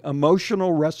disrupting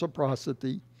emotional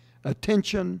reciprocity,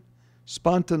 attention,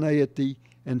 spontaneity,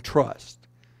 and trust.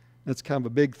 That's kind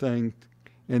of a big thing.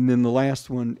 And then the last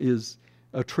one is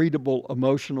a treatable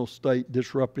emotional state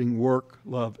disrupting work,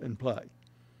 love, and play.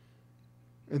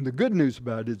 And the good news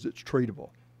about it is it's treatable.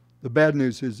 The bad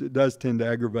news is it does tend to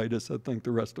aggravate us, I think,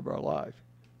 the rest of our life.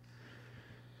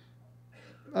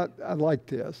 I like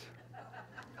this.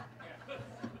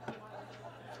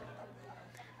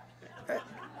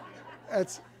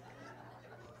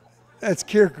 That's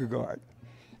Kierkegaard.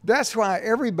 That's why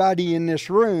everybody in this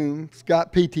room's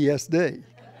got PTSD.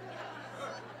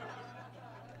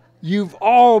 You've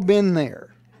all been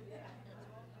there.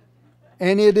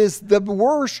 And it is the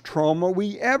worst trauma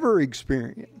we ever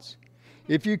experience.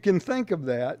 If you can think of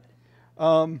that,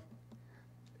 Otto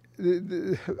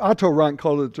Rank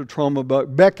called it the trauma,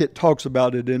 but Beckett talks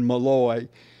about it in Malloy.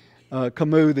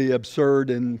 Camus, the absurd,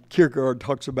 and Kierkegaard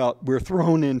talks about we're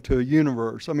thrown into a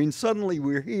universe. I mean, suddenly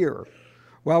we're here.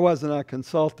 Why wasn't I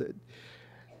consulted?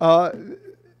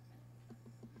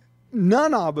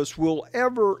 None of us will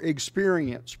ever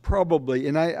experience probably,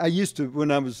 and I used to,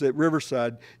 when I was at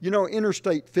Riverside,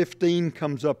 Interstate 15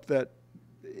 comes up that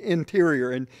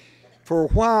interior, and for a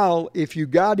while, if you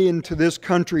got into this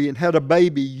country and had a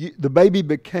baby, the baby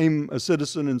became a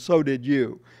citizen and so did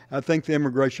you. I think the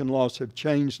immigration laws have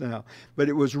changed now. But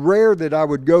it was rare that I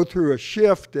would go through a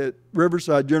shift at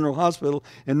Riverside General Hospital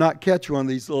and not catch one of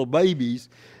these little babies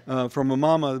from a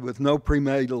mama with no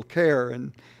prenatal care.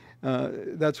 And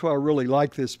that's why I really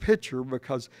like this picture,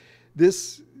 because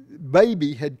this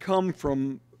baby had come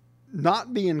from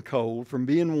not being cold, from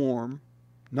being warm,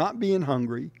 not being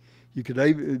hungry. You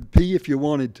could pee if you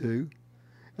wanted to.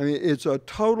 I mean, it's a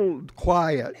total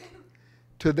quiet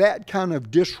to that kind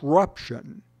of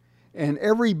disruption. And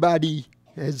everybody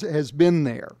has been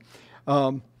there.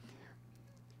 Balint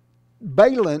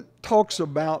talks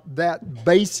about that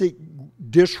basic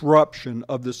disruption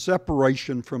of the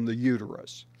separation from the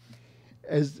uterus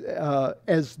as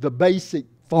the basic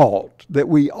fault, that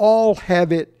we all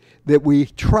have it, that we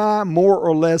try more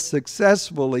or less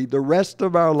successfully the rest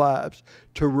of our lives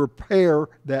to repair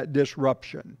that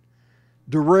disruption.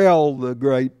 Durrell, the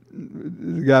guy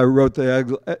who wrote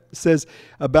says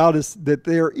about us that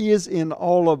there is in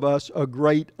all of us a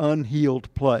great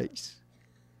unhealed place.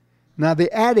 Now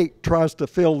the addict tries to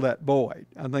fill that void.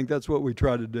 I think that's what we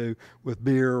try to do with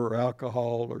beer or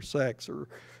alcohol or sex or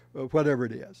whatever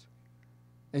it is.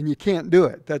 And you can't do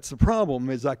it. That's the problem,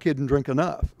 is I couldn't drink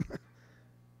enough.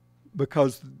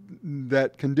 Because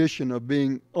that condition of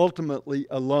being ultimately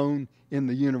alone in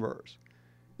the universe.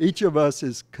 Each of us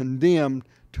is condemned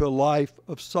to a life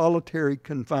of solitary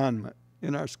confinement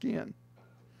in our skin.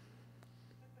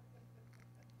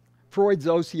 Freud's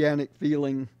oceanic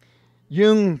feeling.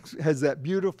 Jung has that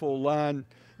beautiful line.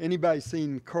 Anybody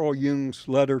seen Carl Jung's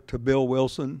letter to Bill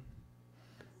Wilson?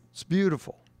 It's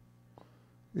beautiful.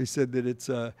 He said that it's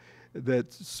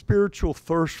that spiritual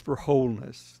thirst for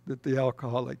wholeness that the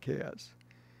alcoholic has.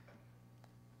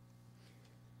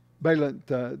 Balint,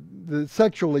 the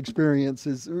sexual experience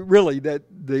is really that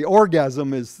the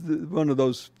orgasm is one of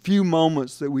those few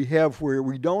moments that we have where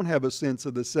we don't have a sense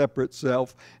of the separate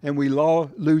self and we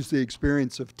lose the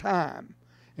experience of time.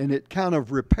 And it kind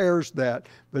of repairs that,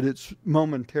 but it's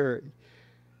momentary.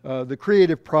 The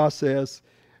creative process,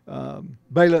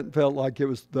 Balint felt like it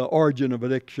was the origin of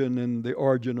addiction and the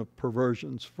origin of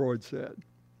perversions, Freud said.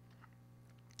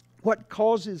 What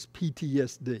causes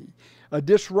PTSD? A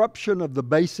disruption of the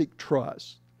basic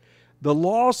trust, the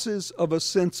losses of a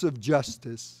sense of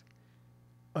justice,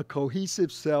 a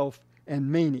cohesive self,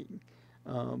 and meaning.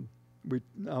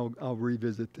 I'll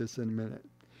revisit this in a minute.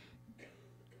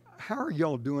 How are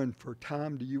y'all doing for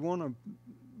time? Do you want to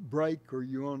break or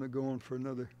you want to go on for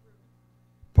another?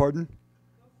 Pardon?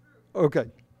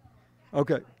 Okay.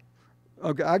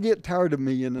 I get tired of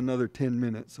me in another 10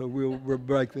 minutes, so we'll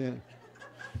break then.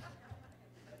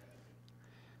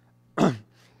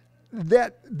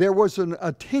 That there was an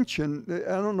attention.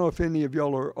 I don't know if any of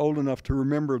y'all are old enough to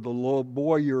remember the little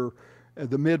Boyer,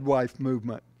 the midwife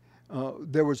movement.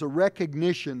 There was a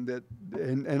recognition that,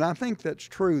 and I think that's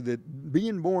true, that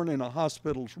being born in a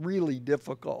hospital is really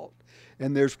difficult.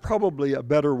 And there's probably a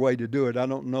better way to do it. I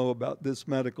don't know about this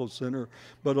medical center,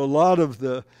 but a lot of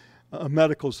the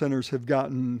medical centers have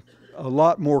gotten a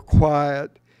lot more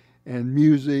quiet and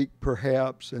music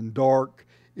perhaps and dark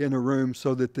in a room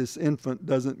so that this infant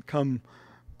doesn't come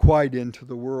quite into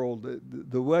the world.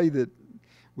 The way that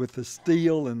with the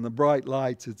steel and the bright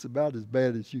lights, it's about as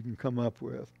bad as you can come up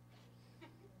with.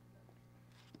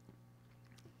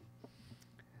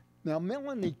 Now,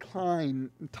 Melanie Klein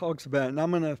talks about, and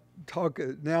I'm going to talk,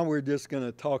 now we're just going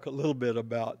to talk a little bit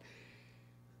about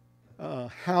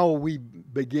how we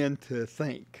begin to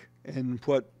think and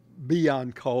what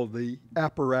Bion called the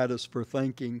apparatus for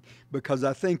thinking, because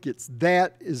I think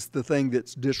that is the thing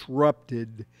that's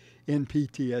disrupted in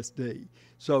PTSD.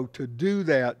 So to do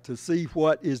that, to see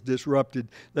what is disrupted,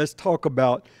 let's talk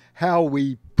about how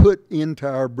we put into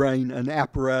our brain an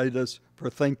apparatus for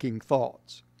thinking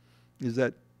thoughts. Is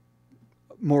that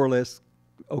more or less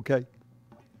okay?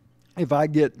 If I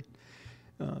get,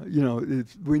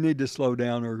 if we need to slow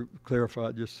down or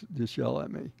clarify, just yell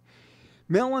at me.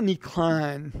 Melanie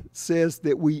Klein says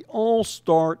that we all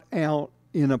start out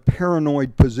in a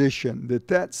paranoid position,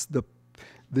 that's the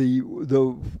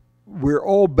we're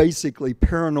all basically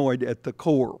paranoid at the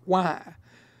core. Why?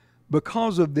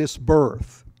 Because of this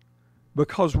birth.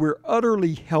 Because we're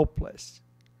utterly helpless.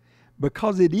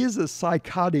 Because it is a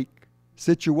psychotic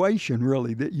situation,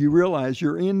 really, that you realize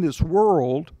you're in this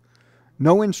world,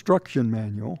 no instruction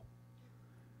manual,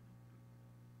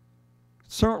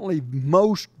 certainly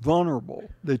most vulnerable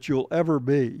that you'll ever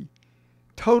be,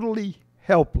 totally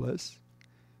helpless,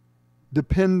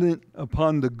 dependent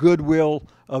upon the goodwill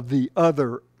of the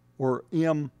other, or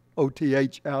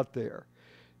M-O-T-H, out there.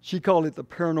 She called it the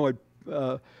paranoid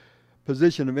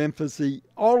position of infancy.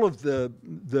 All of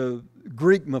the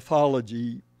Greek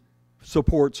mythology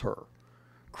supports her.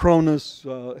 Cronus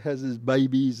has his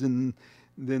babies, and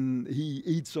then he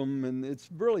eats them, and it's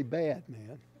really bad,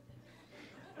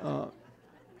 man.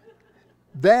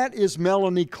 That is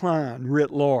Melanie Klein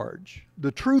writ large.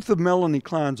 The truth of Melanie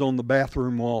Klein's on the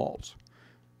bathroom walls.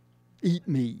 Eat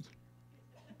me.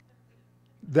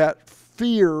 That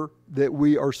fear that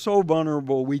we are so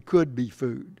vulnerable we could be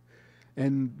food.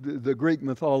 And the Greek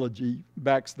mythology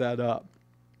backs that up.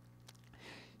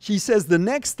 She says the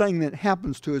next thing that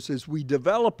happens to us as we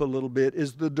develop a little bit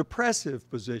is the depressive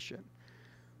position.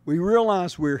 We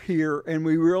realize we're here, and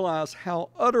we realize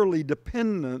how utterly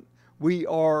dependent we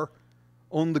are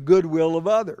on the goodwill of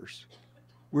others.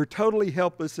 We're totally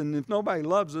helpless, and if nobody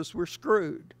loves us, we're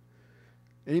screwed.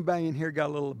 Anybody in here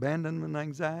got a little abandonment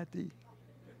anxiety?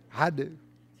 I do.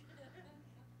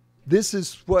 This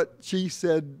is what she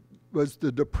said was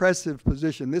the depressive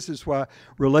position. This is why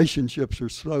relationships are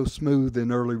so smooth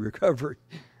in early recovery.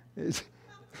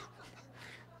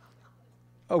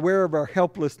 Aware of our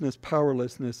helplessness,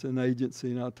 powerlessness, and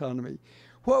agency and autonomy.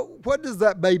 What does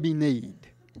that baby need?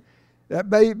 That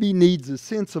baby needs a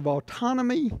sense of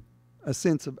autonomy, a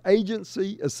sense of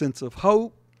agency, a sense of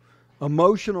hope,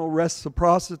 emotional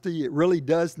reciprocity. It really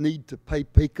does need to play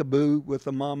peekaboo with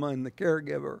the mama and the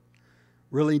caregiver.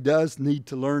 Really does need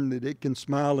to learn that it can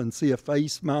smile and see a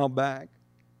face smile back.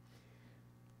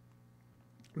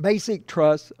 Basic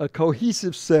trust, a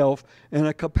cohesive self, and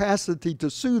a capacity to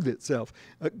soothe itself.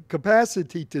 A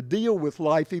capacity to deal with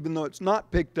life even though it's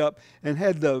not picked up and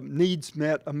had the needs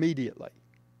met immediately.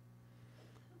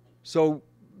 So,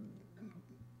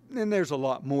 and there's a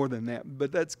lot more than that,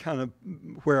 but that's kind of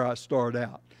where I start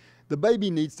out. The baby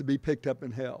needs to be picked up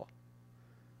and held.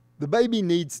 The baby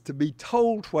needs to be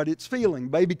told what it's feeling.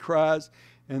 Baby cries,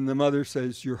 and the mother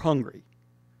says, you're hungry.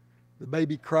 The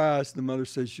baby cries, the mother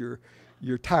says, you're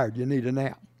tired, you need a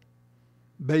nap.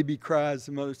 Baby cries,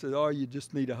 the mother says, oh, you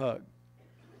just need a hug.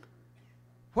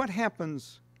 What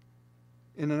happens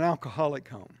in an alcoholic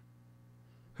home?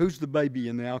 Who's the baby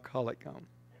in the alcoholic home?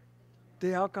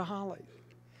 The alcoholic.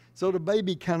 So the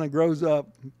baby kind of grows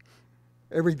up,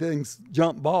 everything's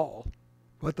jump ball.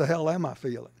 What the hell am I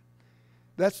feeling?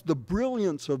 That's the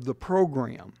brilliance of the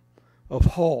program of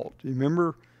HALT. You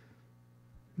remember,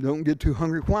 don't get too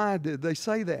hungry. Why did they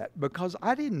say that? Because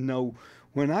I didn't know,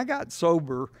 when I got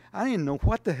sober, I didn't know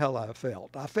what the hell I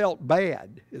felt. I felt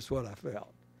bad is what I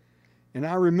felt. And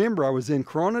I remember I was in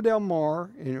Corona Del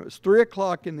Mar, and it was 3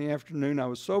 o'clock in the afternoon. I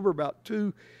was sober about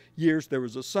 2 years. There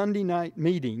was a Sunday night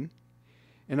meeting,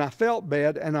 and I felt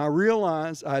bad, and I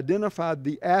realized I identified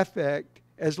the affect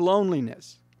as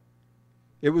loneliness.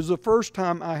 It was the first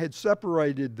time I had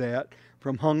separated that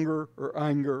from hunger or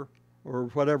anger or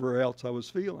whatever else I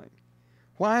was feeling.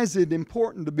 Why is it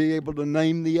important to be able to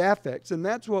name the affects? And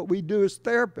that's what we do as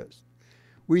therapists.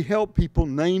 We help people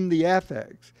name the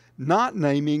affects. Not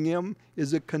naming them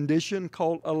is a condition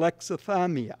called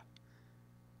alexithymia,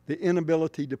 the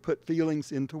inability to put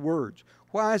feelings into words.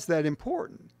 Why is that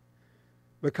important?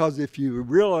 Because if you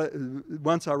realize,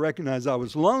 once I recognized I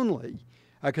was lonely,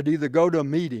 I could either go to a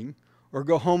meeting or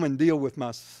go home and deal with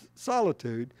my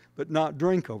solitude, but not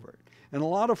drink over it. And a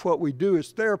lot of what we do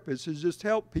as therapists is just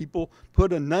help people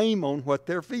put a name on what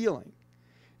they're feeling.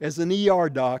 As an ER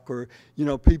doc, or,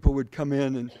 people would come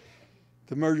in and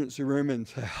the emergency room and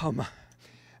say, oh,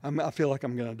 I feel like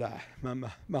I'm going to die.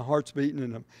 My heart's beating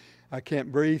and I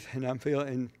can't breathe, and I'm feeling,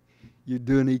 and you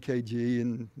do an EKG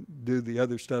and do the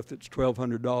other stuff that's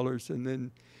 $1,200, and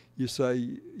then you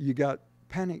say, you got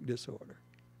panic disorder.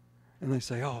 And they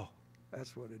say, oh,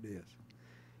 that's what it is.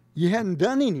 You hadn't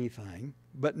done anything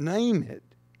but name it,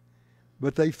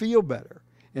 but they feel better.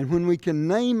 And when we can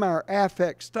name our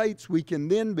affect states, we can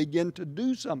then begin to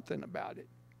do something about it.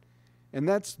 And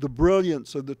that's the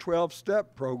brilliance of the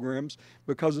 12-step programs,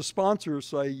 because the sponsors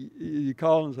say, you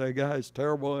call and say, guys, it's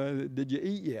terrible, did you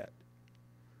eat yet?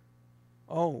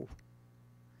 Oh.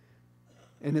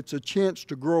 And it's a chance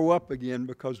to grow up again,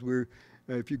 because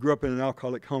if you grew up in an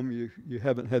alcoholic home, you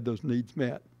haven't had those needs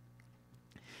met.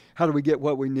 how do we get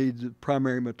what we need,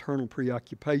 primary maternal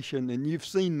preoccupation. And you've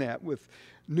seen that with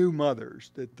new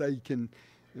mothers, that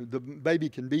the baby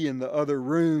can be in the other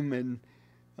room and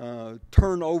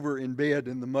turn over in bed,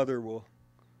 and the mother will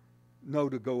know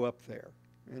to go up there.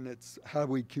 And it's how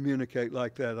we communicate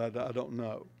like that, I don't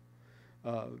know.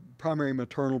 Primary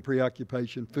maternal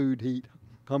preoccupation, food, heat,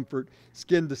 comfort,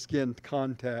 skin-to-skin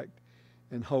contact,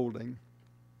 and holding.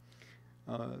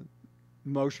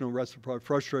 Emotional reciprocity,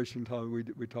 frustration,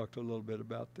 we talked a little bit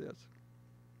about this.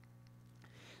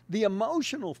 The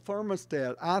emotional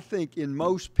thermostat, I think, in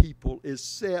most people is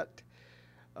set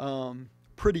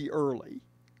pretty early.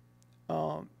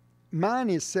 Mine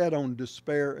is set on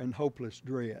despair and hopeless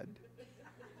dread.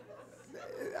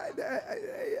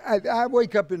 I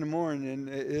wake up in the morning and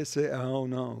it's, oh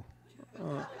no.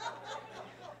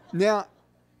 Now,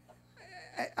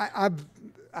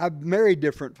 I've married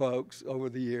different folks over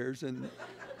the years, and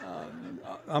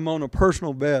I'm on a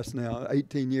personal best now,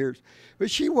 18 years.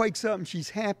 But she wakes up and she's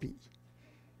happy,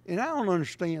 and I don't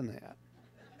understand that.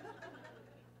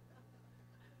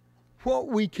 What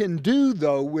we can do,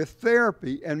 though, with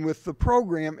therapy and with the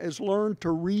program is learn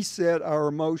to reset our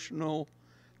emotional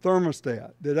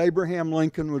thermostat. That Abraham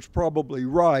Lincoln was probably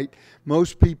right.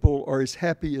 Most people are as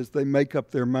happy as they make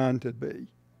up their mind to be.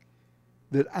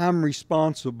 That I'm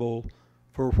responsible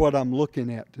for what I'm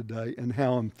looking at today and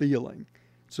how I'm feeling.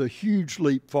 It's a huge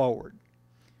leap forward.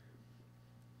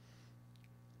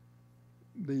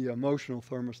 The emotional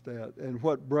thermostat. And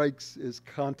what breaks is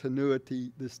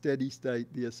continuity, the steady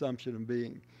state, the assumption of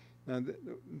being. Now,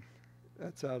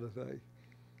 that's out of the...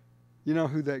 You know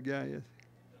who that guy is?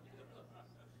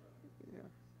 Yeah.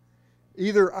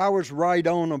 Either I was right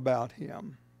on about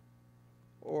him,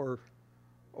 or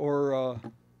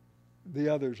the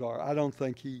others are. I don't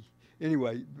think he...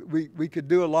 Anyway, we could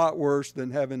do a lot worse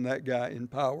than having that guy in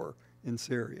power in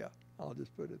Syria. I'll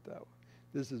just put it that way.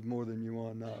 This is more than you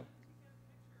want to know.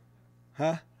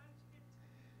 Huh?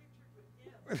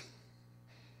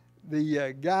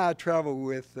 The guy I traveled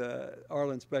with,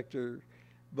 Arlen Specter,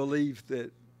 believed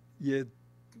that you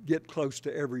get close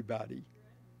to everybody,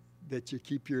 that you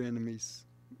keep your enemies,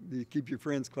 you keep your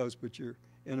friends close, but your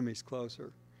enemies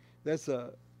closer. That's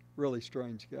a really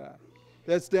strange guy.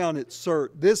 That's down at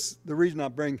CERT. The reason I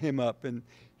bring him up, and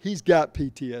he's got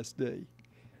PTSD.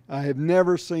 I have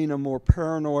never seen a more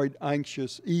paranoid,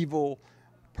 anxious, evil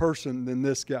person than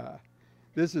this guy.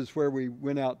 This is where we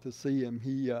went out to see him.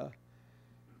 He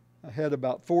had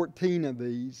about 14 of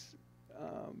these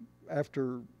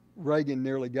after Reagan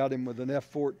nearly got him with an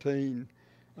F-14.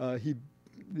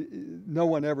 No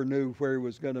one ever knew where he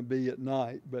was going to be at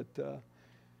night, but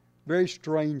very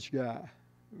strange guy.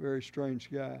 Very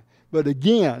strange guy. But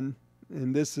again,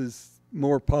 and this is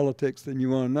more politics than you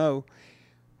want to know,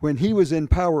 when he was in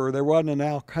power, there wasn't an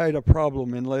Al-Qaeda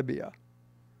problem in Libya.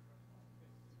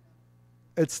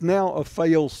 It's now a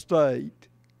failed state,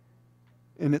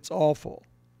 and it's awful.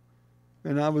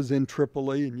 And I was in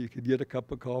Tripoli, and you could get a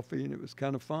cup of coffee, and it was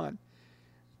kind of fun.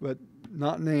 But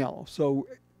not now. So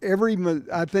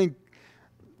I think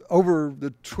over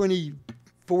the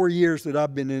 24 years that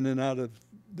I've been in and out of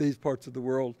these parts of the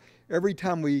world, every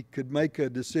time we could make a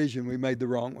decision, we made the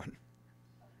wrong one.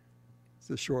 It's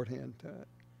a shorthand to it.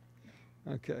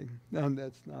 Okay, now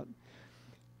that's not.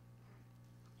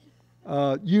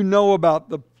 You know about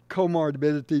the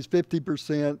comorbidities,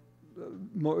 50%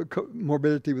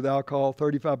 morbidity with alcohol,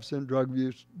 35% drug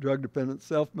use, drug dependence,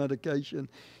 self-medication.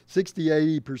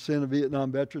 60-80% of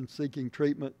Vietnam veterans seeking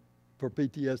treatment for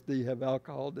PTSD have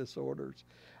alcohol disorders.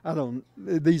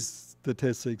 These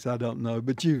statistics I don't know,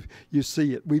 but you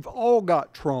see it. We've all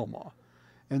got trauma,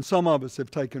 and some of us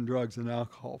have taken drugs and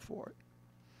alcohol for it.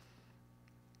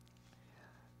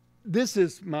 This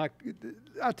is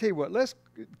I tell you what,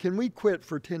 can we quit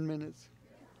for 10 minutes?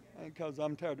 Because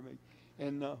I'm tired of me.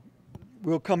 And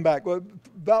we'll come back. Well,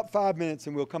 about 5 minutes,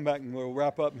 and we'll come back and we'll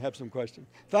wrap up and have some questions.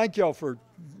 Thank y'all for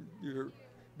your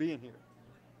being here.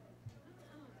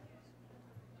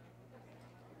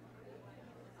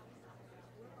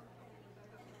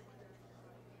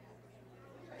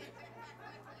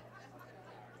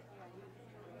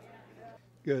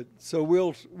 Good. So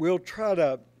we'll try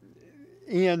to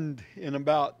end in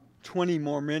about 20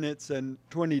 more minutes, and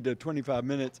 20 to 25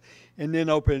 minutes, and then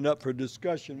open it up for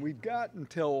discussion. We've got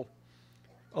until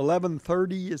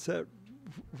 11:30. Is that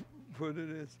what it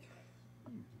is?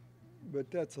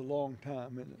 But that's a long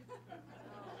time, isn't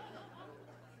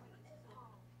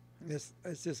it?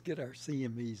 Let's just get our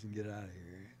CMEs and get out of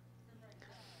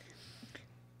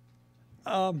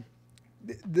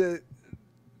here.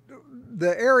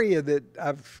 The area that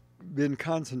I've been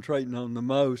concentrating on the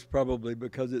most, probably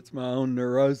because it's my own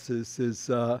neurosis, is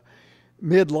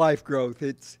midlife growth.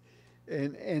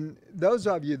 And those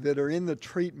of you that are in the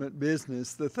treatment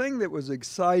business, the thing that was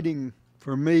exciting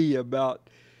for me about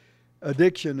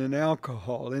addiction and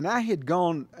alcohol, and I had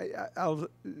gone all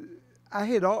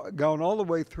the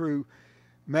way through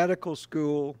medical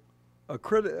school,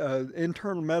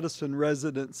 internal medicine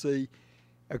residency,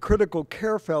 a critical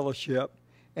care fellowship,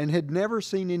 and had never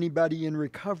seen anybody in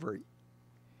recovery.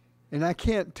 And I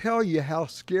can't tell you how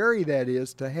scary that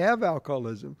is to have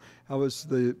alcoholism. I was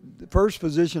the first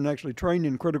physician actually trained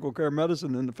in critical care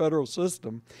medicine in the federal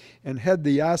system, and had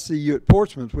the ICU at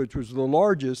Portsmouth, which was the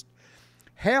largest.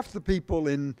 Half the people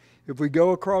if we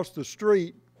go across the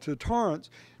street to Torrance,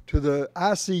 to the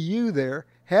ICU there,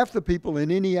 half the people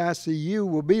in any ICU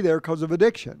will be there because of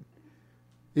addiction,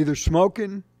 either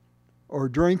smoking or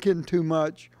drinking too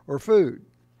much or food.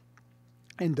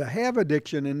 And to have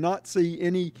addiction and not see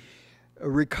any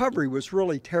recovery was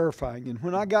really terrifying. And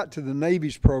when I got to the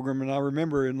Navy's program, and I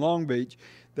remember in Long Beach,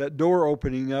 that door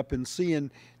opening up and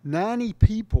seeing 90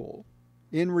 people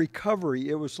in recovery,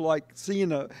 it was like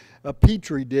seeing a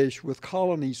petri dish with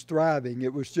colonies thriving.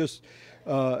 It was just,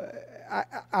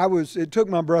 it took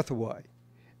my breath away.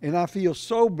 And I feel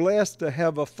so blessed to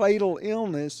have a fatal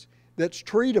illness that's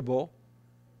treatable,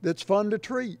 that's fun to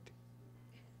treat.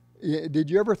 Did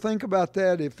you ever think about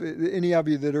that, if any of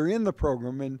you that are in the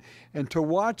program, and to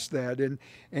watch that? And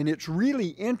it's really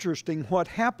interesting what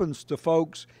happens to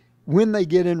folks when they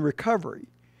get in recovery.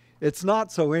 It's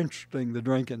not so interesting, the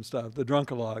drinking stuff, the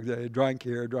drunk-a-log. They drank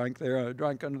here, drank there,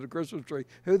 drank under the Christmas tree.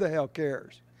 Who the hell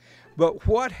cares? But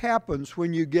what happens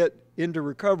when you get into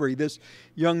recovery? This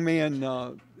young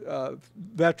man,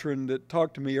 veteran that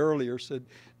talked to me earlier, said,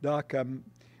 "Doc,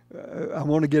 I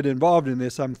want to get involved in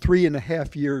this. I'm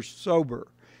 3.5 years sober."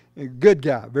 A good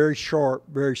guy, very sharp,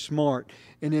 very smart.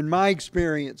 And in my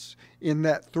experience, in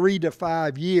that 3 to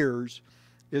 5 years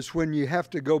is when you have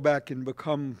to go back and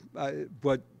become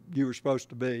what you were supposed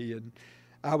to be. And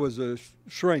I was a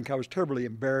shrink. I was terribly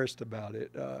embarrassed about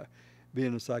it,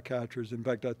 being a psychiatrist. In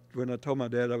fact, when I told my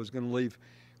dad I was going to leave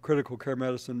critical care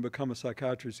medicine and become a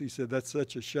psychiatrist, he said, "That's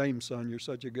such a shame, son. You're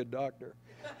such a good doctor."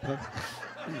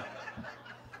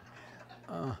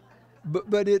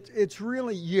 But it's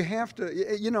really, you have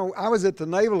to, I was at the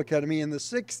Naval Academy in the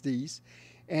 60s,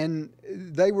 and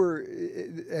they were,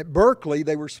 at Berkeley,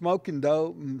 they were smoking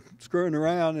dope and screwing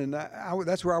around, and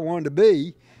that's where I wanted to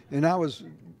be, and I was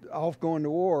off going to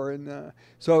war. And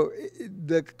so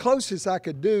the closest I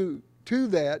could do to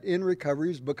that in recovery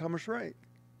is become a shrink.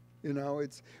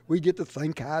 We get to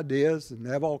think ideas and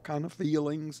have all kind of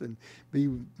feelings and be,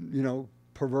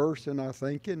 perverse in our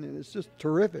thinking, and it's just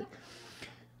terrific.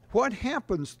 What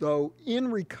happens, though,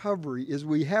 in recovery is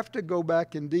we have to go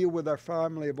back and deal with our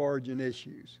family of origin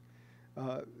issues.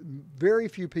 Very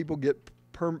few people get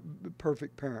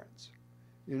perfect parents,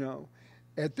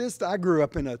 I grew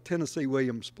up in a Tennessee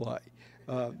Williams play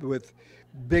with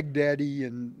Big Daddy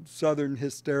and Southern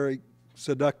hysteric,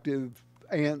 seductive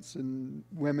aunts and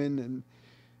women, and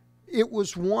it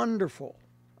was wonderful.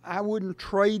 I wouldn't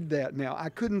trade that now. I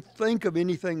couldn't think of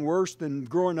anything worse than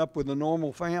growing up with a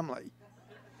normal family.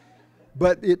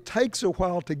 But it takes a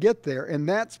while to get there, and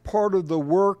that's part of the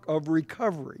work of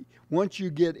recovery. Once you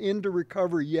get into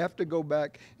recovery, you have to go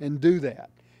back and do that.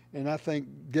 And I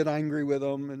think get angry with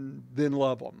them and then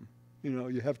love them.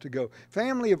 You have to go.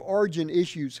 Family of origin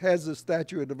issues has a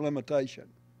statute of limitation.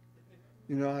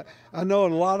 I know a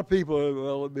lot of people,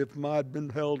 well, if I'd been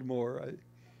held more.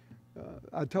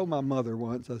 I told my mother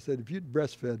once, I said, "If you'd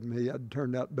breastfed me, I'd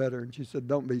turned out better." And she said,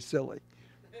 "Don't be silly."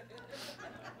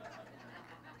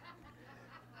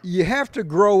 You have to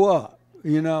grow up,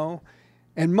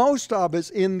 and most of us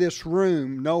in this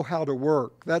room know how to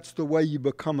work. That's the way you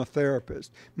become a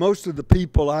therapist. Most of the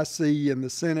people I see in the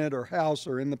Senate or House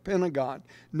or in the Pentagon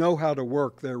know how to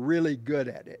work. They're really good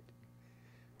at it.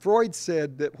 Freud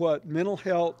said that mental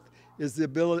health is the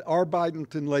ability,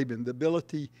 Arbeitenleben, the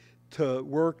ability to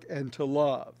work and to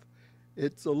love.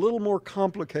 It's a little more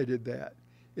complicated than that.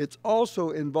 It also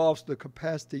involves the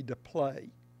capacity to play.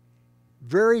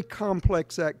 Very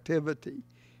complex activity,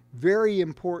 very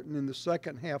important in the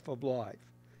second half of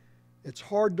life. It's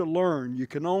hard to learn. You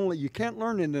can't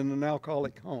learn it in an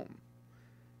alcoholic home.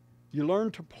 You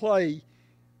learn to play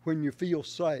when you feel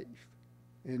safe.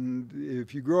 And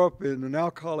if you grow up in an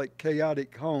alcoholic,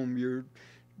 chaotic home, you're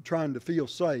trying to feel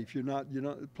safe.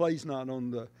 Play's not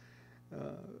on the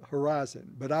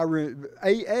horizon. But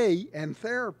AA and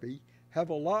therapy have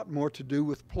a lot more to do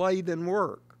with play than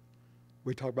work.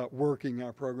 We talk about working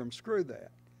our program. Screw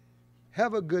that.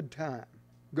 Have a good time.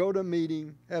 go to a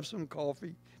meeting, have some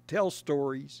coffee, tell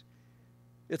stories.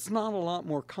 It's not a lot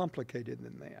more complicated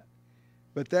than that.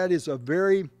 But that is a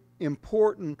very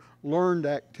important learned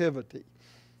activity.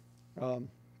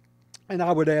 And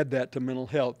I would add that to mental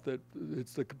health, that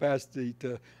it's the capacity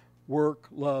to work,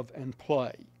 love, and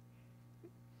play.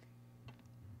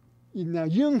 Now,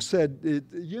 Jung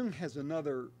has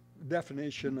another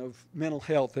definition of mental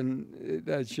health, and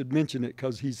I should mention it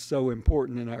because he's so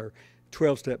important in our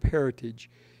 12-step heritage.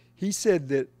 He said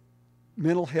that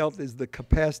mental health is the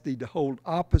capacity to hold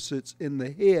opposites in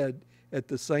the head at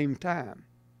the same time,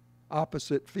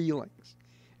 opposite feelings.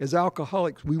 As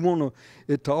alcoholics, we want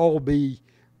it to all be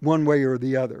one way or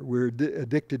the other. We're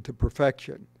addicted to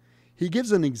perfection. He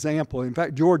gives an example. In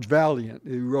fact, George Valiant,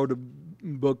 who wrote a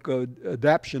book,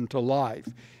 Adaptation to Life,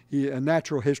 a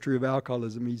natural history of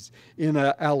alcoholism. He's in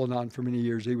Al-Anon for many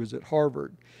years. He was at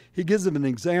Harvard. He gives them an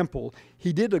example.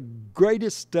 He did a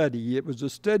greatest study. It was a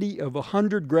study of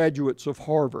 100 graduates of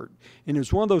Harvard. And it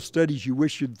was one of those studies you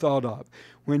wish you'd thought of.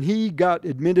 When he got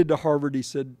admitted to Harvard, he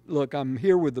said, look, I'm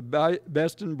here with the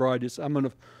best and brightest. I'm going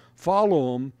to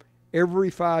follow them every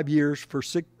 5 years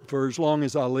for as long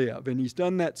as I live. And he's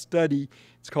done that study.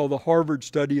 It's called the Harvard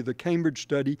study, the Cambridge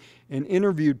study, and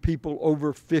interviewed people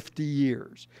over 50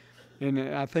 years. And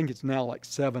I think it's now like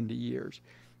 70 years.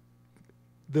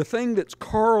 The thing that's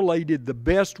correlated the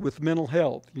best with mental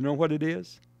health, you know what it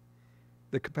is?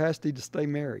 The capacity to stay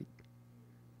married.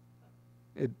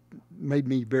 It made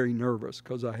me very nervous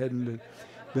because I hadn't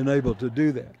been able to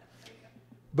do that.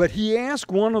 But he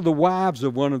asked one of the wives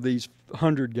of one of these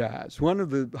 100 guys. One of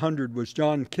the 100 was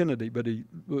John Kennedy, but he,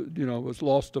 was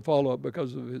lost to follow-up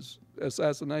because of his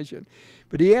assassination.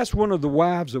 But he asked one of the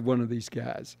wives of one of these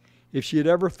guys if she had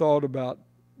ever thought about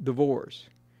divorce.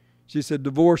 She said,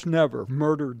 divorce never,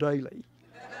 murder daily.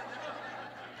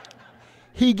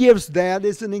 He gives that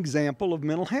as an example of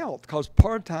mental health, because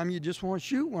part of the time you just want to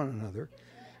shoot one another.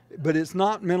 But it's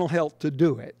not mental health to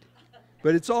do it.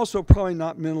 But it's also probably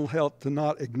not mental health to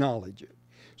not acknowledge it.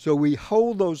 So we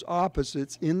hold those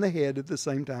opposites in the head at the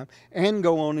same time and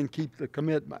go on and keep the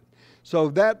commitment. So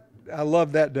that, I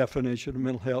love that definition of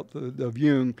mental health of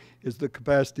Jung, is the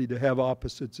capacity to have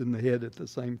opposites in the head at the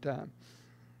same time.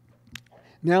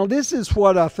 Now this is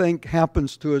what I think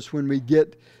happens to us when we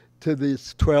get to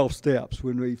these 12 steps.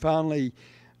 When we finally,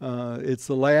 it's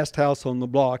the last house on the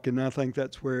block, and I think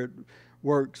that's where it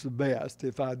works the best.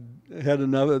 If I had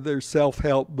another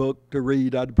self-help book to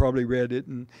read, I'd probably read it,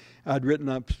 and I'd written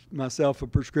up myself a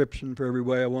prescription for every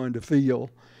way I wanted to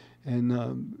feel. And,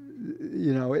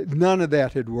 none of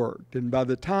that had worked. And by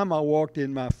the time I walked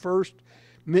in my first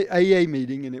AA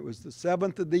meeting, and it was the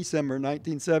 7th of December,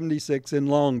 1976 in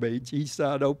Long Beach, East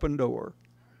Side Open Door,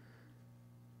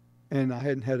 and I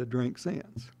hadn't had a drink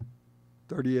since,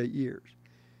 38 years.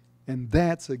 And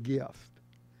that's a gift.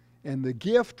 And the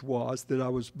gift was that I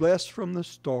was blessed from the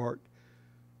start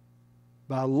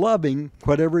by loving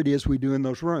whatever it is we do in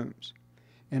those rooms.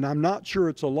 And I'm not sure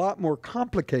it's a lot more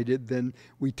complicated than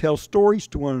we tell stories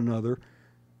to one another,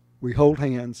 we hold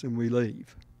hands, and we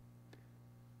leave.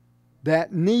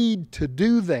 That need to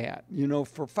do that,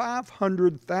 for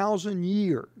 500,000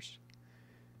 years,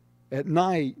 at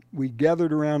night we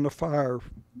gathered around the fire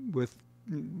with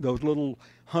those little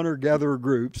hunter-gatherer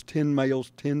groups, 10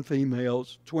 males, 10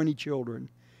 females, 20 children,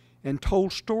 and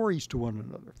told stories to one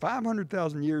another.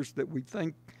 500,000 years that we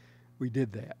think we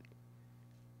did that.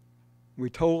 We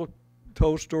told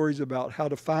stories about how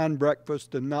to find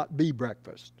breakfast and not be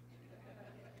breakfast.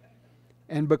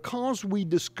 And because we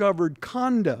discovered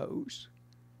condos,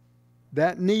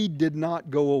 that need did not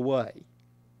go away,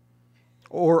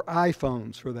 or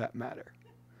iPhones for that matter.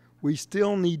 We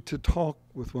still need to talk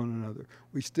with one another.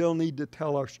 We still need to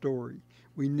tell our story.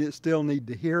 We still need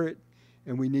to hear it,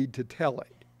 and we need to tell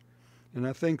it. And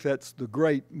I think that's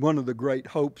one of the great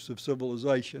hopes of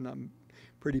civilization. I'm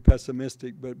pretty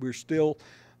pessimistic, but we're still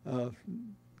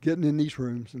getting in these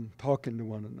rooms and talking to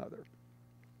one another.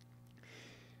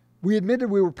 We admitted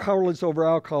we were powerless over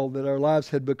alcohol, that our lives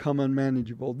had become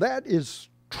unmanageable. That is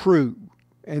true.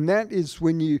 And that is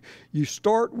when you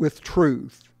start with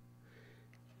truth.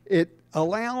 It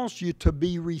allows you to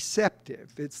be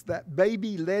receptive. It's that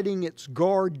baby letting its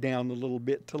guard down a little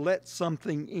bit to let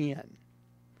something in.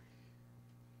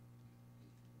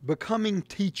 Becoming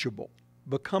teachable,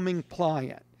 becoming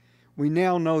pliant. We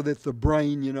now know that the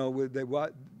brain,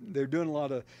 they're doing a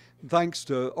lot of, thanks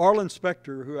to Arlen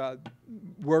Specter, who I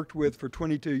worked with for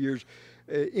 22 years,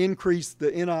 increased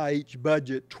the NIH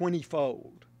budget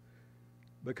 20-fold.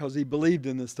 Because he believed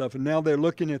in this stuff. And now they're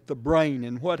looking at the brain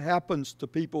and what happens to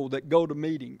people that go to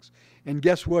meetings. And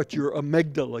guess what? Your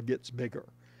amygdala gets bigger.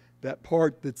 that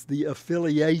part that's the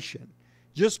affiliation,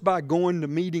 just by going to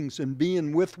meetings and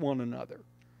being with one another.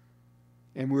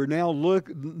 And we're now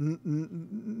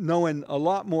knowing a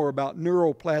lot more about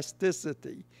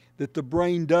neuroplasticity, that the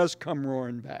brain does come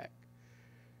roaring back.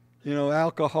 You know,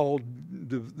 alcohol,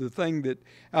 the thing that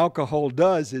alcohol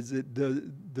does is it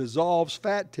dissolves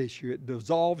fat tissue. It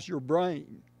dissolves your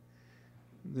brain.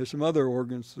 There's some other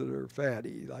organs that are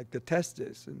fatty, like the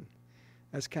testis, and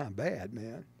that's kind of bad,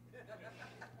 man.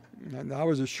 And I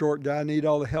was a short guy, I need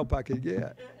all the help I could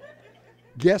get.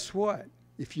 Guess what?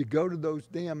 If you go to those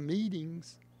damn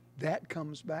meetings, that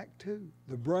comes back too.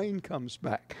 The brain comes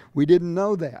back. We didn't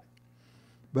know that.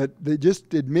 But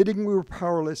just admitting we were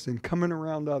powerless and coming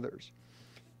around others.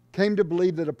 Came to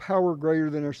believe that a power greater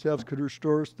than ourselves could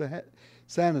restore us to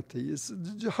sanity. It's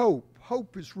hope.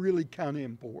 Hope is really kind of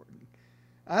important.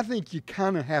 I think you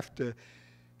kind of have to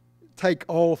take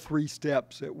all three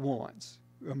steps at once.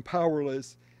 I'm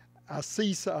powerless. I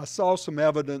saw some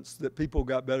evidence that people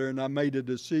got better, and I made a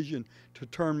decision to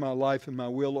turn my life and my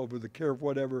will over the care of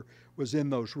whatever was in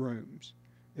those rooms.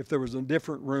 If there was a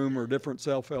different room or a different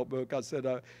self-help book, I said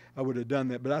I would have done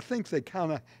that. But I think they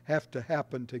kind of have to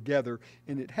happen together,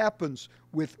 and it happens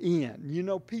within. You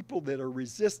know, people that are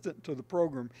resistant to the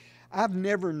program, I've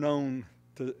never known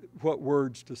what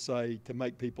words to say to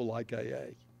make people like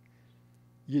AA.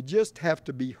 You just have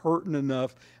to be hurting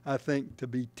enough, I think, to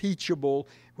be teachable.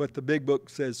 What the big book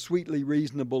says, sweetly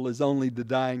reasonable as only the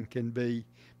dying can be,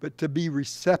 but to be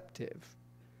receptive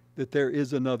that there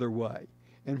is another way.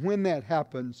 And when that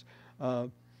happens,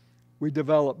 we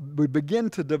begin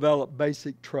to develop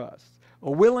basic trust,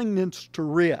 a willingness to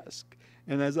risk.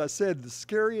 And as I said, the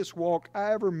scariest walk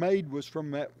I ever made was from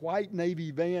that white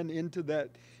Navy van into that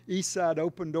East Side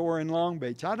open door in Long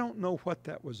Beach. I don't know what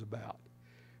that was about.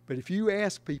 But if you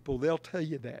ask people, they'll tell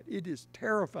you that. It is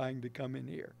terrifying to come in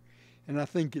here. And I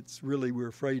think it's really, we're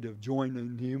afraid of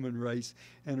joining the human race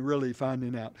and really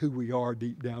finding out who we are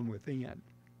deep down within.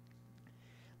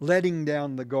 Letting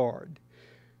down the guard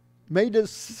made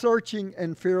us searching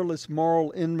and fearless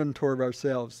moral inventory of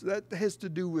ourselves. That has to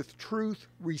do with truth,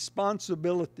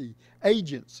 responsibility,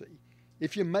 agency.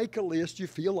 If you make a list, you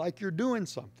feel like you're doing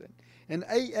something. And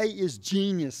AA is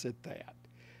genius at that.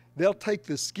 They'll take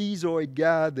the schizoid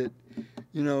guy that,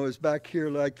 you know, is back here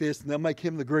like this, and they'll make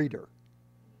him the greeter.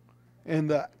 And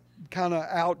the kind of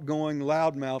outgoing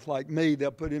loudmouth like me,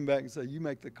 they'll put him back and say, you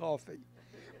make the coffee.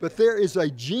 But there is a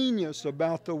genius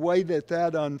about the way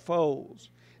that unfolds.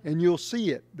 And you'll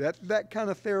see it. That kind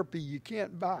of therapy you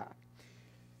can't buy.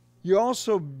 You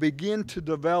also begin to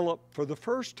develop, for the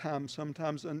first time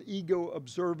sometimes, an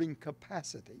ego-observing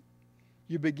capacity.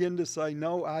 You begin to say,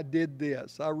 no, I did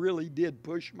this. I really did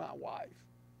push my wife.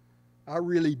 I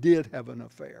really did have an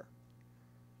affair.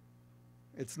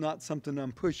 It's not something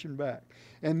I'm pushing back.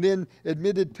 And then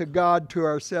admitted to God, to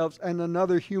ourselves, and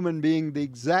another human being the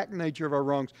exact nature of our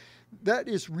wrongs. That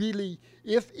is really,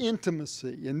 if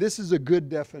intimacy, and this is a good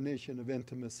definition of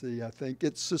intimacy, I think,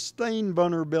 it's sustained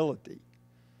vulnerability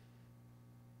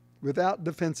without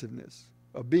defensiveness,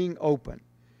 of being open.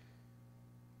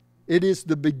 It is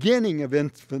the beginning of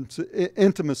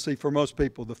intimacy for most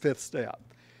people, the fifth step.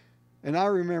 And I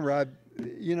remember,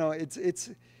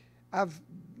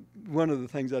 one of the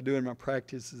things I do in my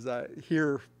practice is I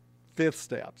hear fifth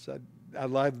steps. I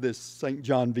love this St.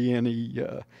 John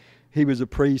Vianney. He was a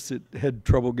priest that had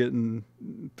trouble getting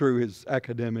through his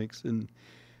academics and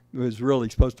was really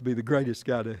supposed to be the greatest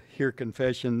guy to hear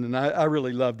confession. And I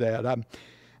really love that.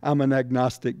 I'm an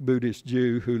agnostic Buddhist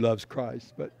Jew who loves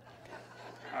Christ, but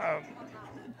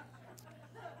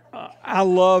I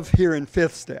love hearing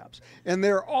fifth steps. And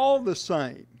they're all the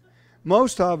same.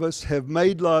 Most of us have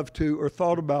made love to or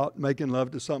thought about making love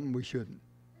to something we shouldn't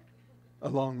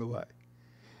along the way.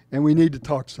 And we need to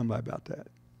talk to somebody about that.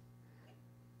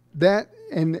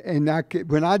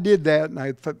 When I did that, and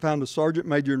I found a sergeant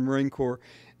major in the Marine Corps,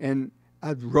 and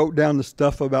I wrote down the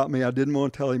stuff about me I didn't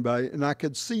want to tell anybody, and I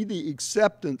could see the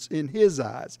acceptance in his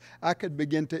eyes. I could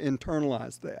begin to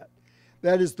internalize that.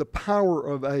 That is the power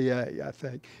of AA, I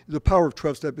think. The power of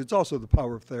 12 steps. It's also the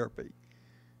power of therapy.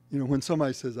 You know, when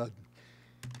somebody says,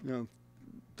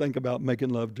 think about making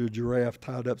love to a giraffe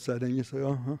tied upside down, you say,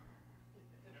 uh-huh.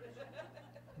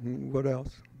 What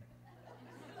else?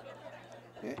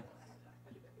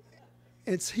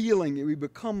 It's healing. We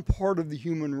become part of the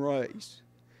human race.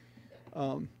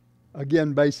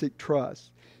 Again, basic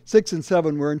trust. 6 and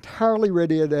 7, we're entirely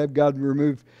ready to have God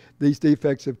remove these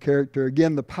defects of character.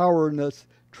 Again, the powerness,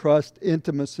 trust,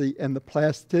 intimacy, and the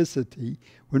plasticity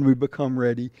when we become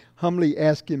ready. Humbly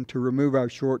ask Him to remove our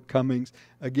shortcomings.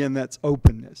 Again, that's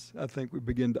openness. I think we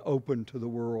begin to open to the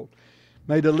world.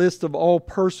 made a list of all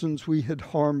persons we had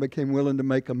harmed, became willing to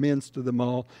make amends to them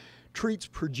all, treats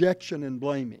projection and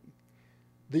blaming.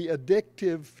 The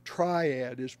addictive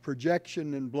triad is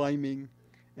projection and blaming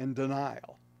and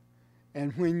denial.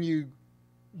 And when you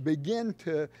begin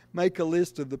to make a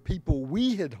list of the people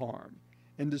we had harmed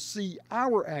and to see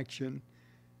our action,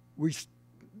 we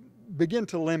begin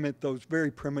to limit those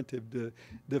very primitive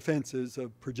defenses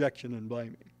of projection and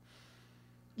blaming.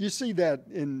 You see that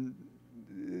in,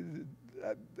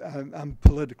 I'm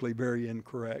politically very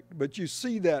incorrect, but you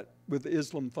see that with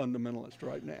Islam fundamentalists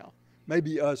right now.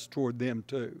 Maybe us toward them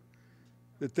too.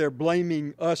 That they're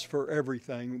blaming us for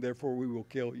everything, therefore we will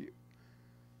kill you.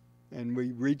 And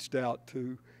we reached out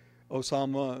to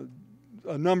Osama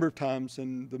a number of times,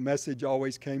 and the message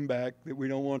always came back that we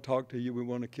don't want to talk to you, we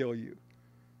want to kill you.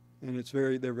 And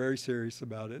they're very serious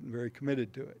about it and very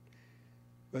committed to it.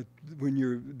 But when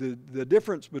the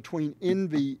difference between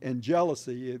envy and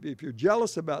jealousy, if you're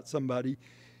jealous about somebody,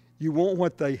 you want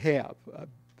what they have,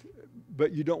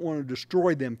 but you don't want to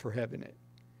destroy them for having it.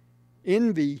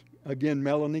 Envy, again,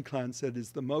 Melanie Klein said,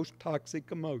 is the most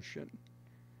toxic emotion.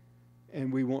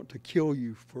 And we want to kill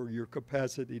you for your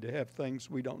capacity to have things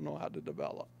we don't know how to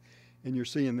develop. And you're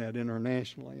seeing that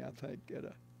internationally, I think, in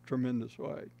a tremendous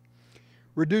way.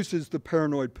 Reduces the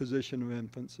paranoid position of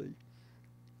infancy.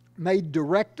 Made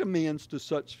direct amends to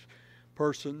such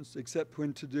persons, except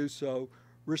when to do so.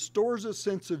 Restores a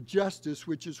sense of justice,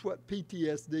 which is what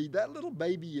PTSD, that little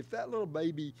baby, if that little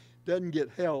baby doesn't get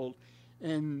held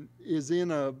and is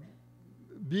in a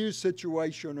abused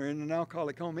situation or in an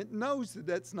alcoholic home, it knows that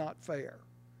that's not fair.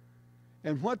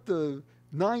 And what the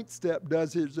ninth step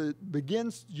does is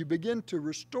you begin to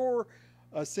restore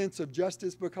a sense of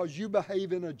justice because you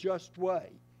behave in a just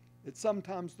way. It's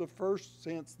sometimes the first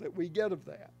sense that we get of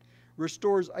that.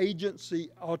 Restores agency,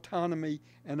 autonomy,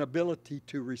 and ability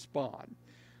to respond.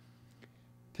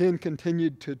 10,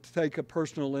 continued to take a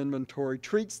personal inventory,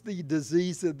 treats the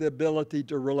disease of the ability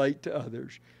to relate to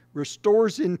others,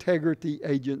 restores integrity,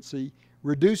 agency,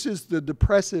 reduces the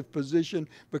depressive position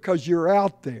because you're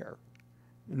out there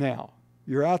now.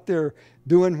 You're out there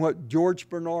doing what George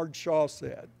Bernard Shaw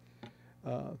said.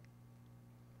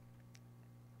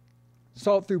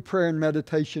 Sought through prayer and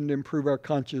meditation to improve our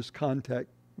conscious contact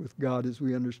with God as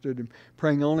we understood Him,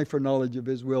 praying only for knowledge of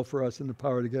His will for us and the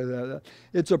power to get that.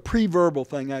 It's a pre-verbal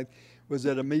thing. I was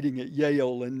at a meeting at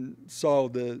Yale and saw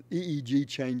the EEG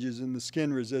changes and the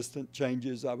skin-resistant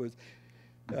changes. I was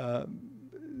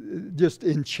just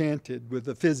enchanted with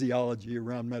the physiology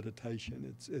around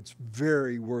meditation. It's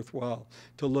very worthwhile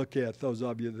to look at, those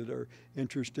of you that are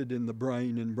interested in the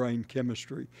brain and brain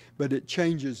chemistry. But it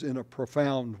changes in a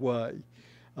profound way.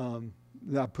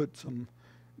 I put some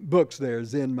books there,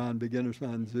 Zen Mind, Beginner's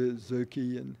Mind,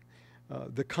 Zuki, and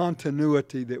the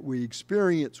continuity that we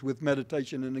experience with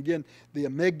meditation. And again, the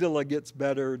amygdala gets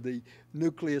better, the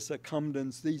nucleus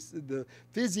accumbens, the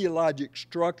physiologic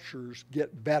structures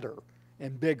get better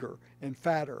and bigger and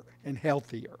fatter and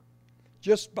healthier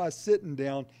just by sitting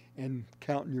down and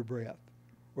counting your breath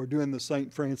or doing the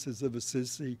St. Francis of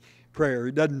Assisi prayer.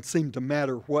 It doesn't seem to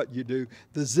matter what you do.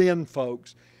 The Zen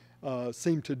folks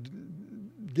seem to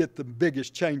get the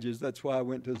biggest changes. That's why I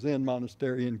went to a Zen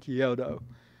monastery in Kyoto.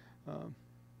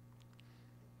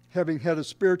 Having had a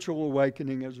spiritual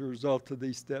awakening as a result of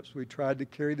these steps, we tried to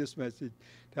carry this message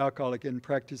to alcoholics and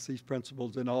practice these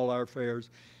principles in all our affairs.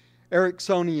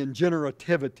 Ericksonian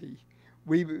generativity.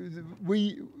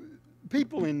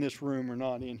 People in this room are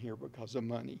not in here because of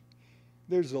money.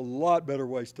 There's a lot better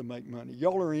ways to make money.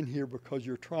 Y'all are in here because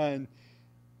you're trying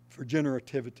for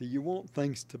generativity. You want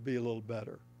things to be a little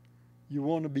better. You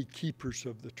want to be keepers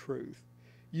of the truth.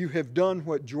 You have done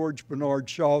what George Bernard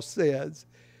Shaw says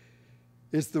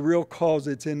is the real cause.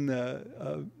 It's in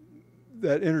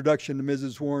that introduction to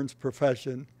Mrs. Warren's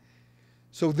Profession.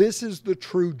 So this is the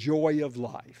true joy of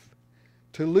life.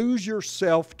 To lose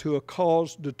yourself to a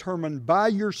cause determined by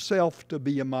yourself to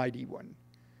be a mighty one.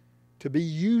 To be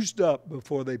used up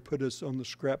before they put us on the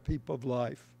scrap heap of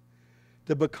life.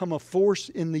 To become a force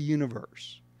in the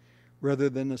universe rather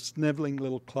than a sniveling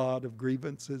little clod of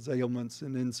grievances, ailments,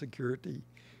 and insecurity,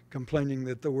 complaining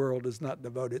that the world does not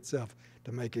devote itself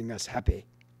to making us happy.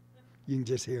 You can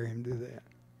just hear him do that.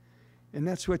 And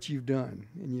that's what you've done,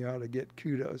 and you ought to get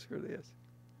kudos for this.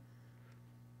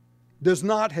 Does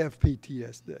not have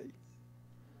PTSD.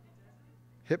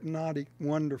 Hypnotic,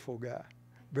 wonderful guy.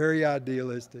 Very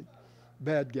idealistic.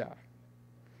 Bad guy.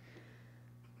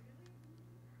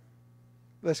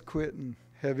 Let's quit and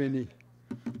have any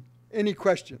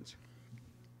questions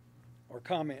or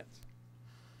comments.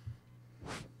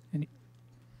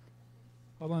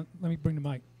 Hold on, let me bring the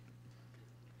mic.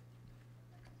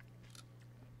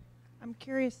 I'm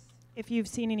curious if you've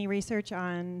seen any research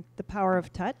on the power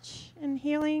of touch in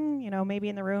healing. You know, maybe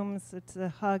in the rooms, it's the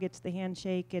hug, it's the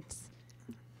handshake, it's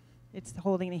the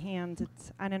holding the hands.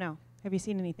 I don't know. Have you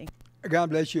seen anything?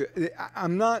 God bless you.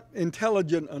 I'm not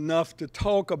intelligent enough to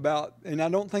talk about, and I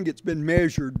don't think it's been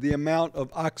measured, the amount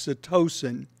of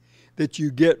oxytocin that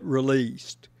you get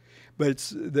released.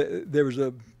 But there was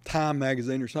a Time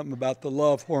magazine or something about the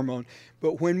love hormone.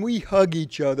 But when we hug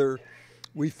each other,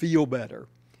 we feel better.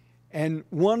 And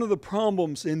one of the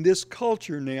problems in this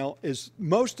culture now is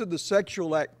most of the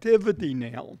sexual activity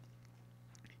now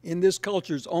in this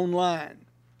culture is online.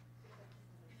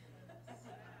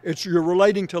 You're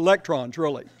relating to electrons,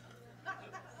 really.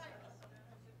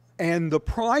 And the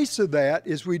price of that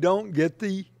is we don't get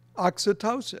the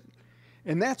oxytocin.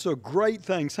 And that's a great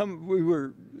thing. We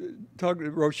were talking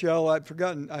to Rochelle. I'd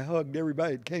forgotten I hugged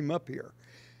everybody that came up here.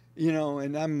 You know,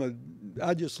 and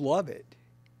I just love it.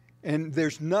 And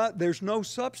there's no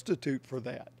substitute for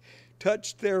that.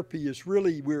 Touch therapy is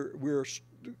really, we're a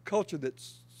culture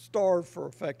that's starved for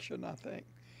affection, I think.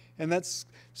 And that's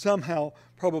somehow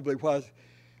probably why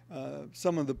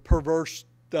some of the perverse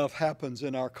stuff happens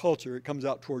in our culture. It comes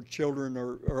out toward children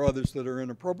or others that are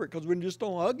inappropriate because we just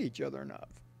don't hug each other enough.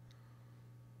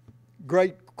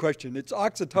 Great question. It's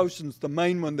oxytocin's the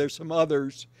main one. There's some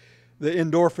others. The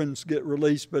endorphins get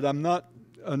released, but I'm not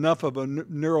enough of a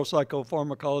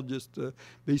neuropsychopharmacologist to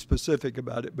be specific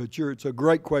about it. But it's a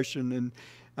great question, and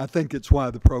I think it's why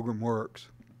the program works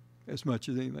as much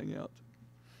as anything else.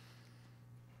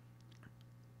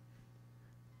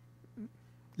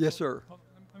 Yes, sir. Let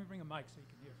me bring a mic so you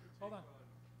can hear. Hold on.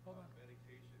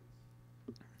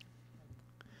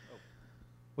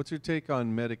 What's your take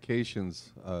on medications,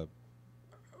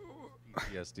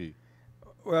 PTSD?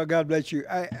 Well, God bless you.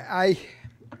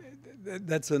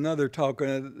 That's another talk,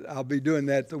 and I'll be doing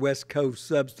that at the West Coast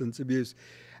Substance Abuse.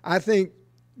 I think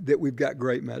that we've got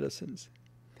great medicines.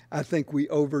 I think we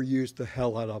overuse the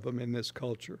hell out of them in this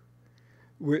culture.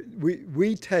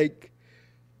 We take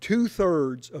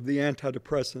 2/3 of the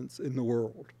antidepressants in the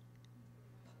world.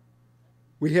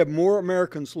 We have more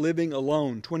Americans living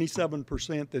alone,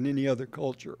 27%, than any other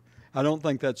culture. I don't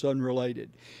think that's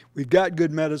unrelated. We've got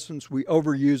good medicines. We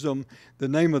overuse them. The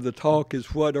name of the talk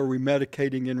is, what are we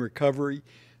medicating in recovery?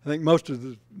 I think most of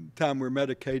the time we're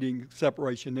medicating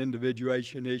separation,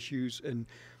 individuation issues and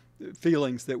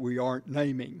feelings that we aren't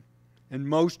naming. And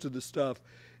most of the stuff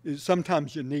is,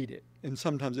 sometimes you need it, and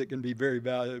sometimes it can be very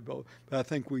valuable. But I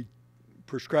think we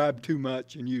prescribe too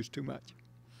much and use too much.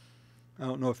 I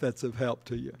don't know if that's of help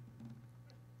to you.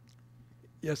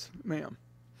 Yes, ma'am.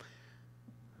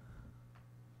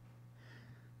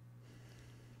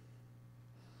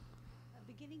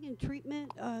 Beginning in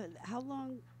treatment, how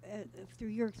long, through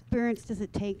your experience, does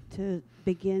it take to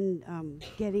begin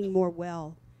getting more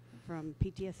well from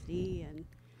PTSD and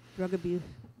drug abuse?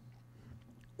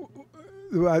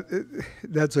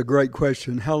 That's a great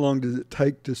question. How long does it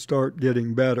take to start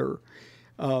getting better?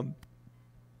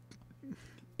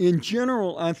 In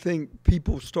general, I think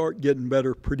people start getting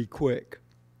better pretty quick.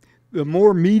 The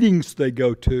more meetings they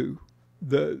go to,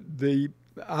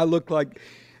 I look like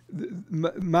the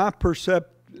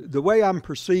way I'm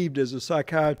perceived as a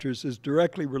psychiatrist is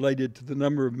directly related to the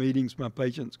number of meetings my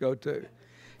patients go to.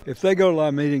 If they go to a lot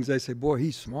of meetings, they say, boy,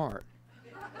 he's smart.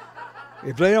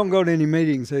 If they don't go to any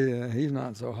meetings, they say, he's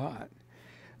not so hot.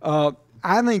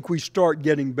 I think we start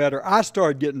getting better. I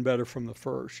started getting better from the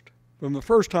first. From the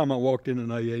first time I walked in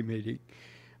an AA meeting,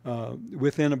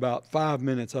 within about 5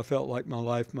 minutes, I felt like my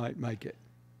life might make it.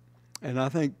 And I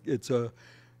think it's a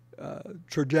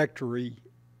trajectory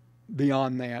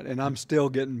beyond that, and I'm still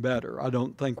getting better. I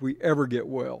don't think we ever get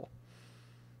well.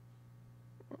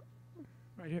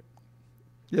 Right here.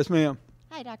 Yes, ma'am.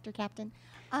 Hi, Dr. Captain.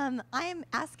 I'm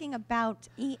asking about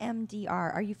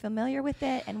EMDR. Are you familiar with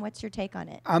it, and what's your take on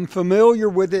it? I'm familiar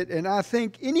with it, and I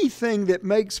think anything that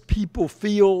makes people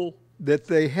feel that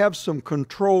they have some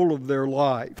control of their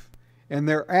life and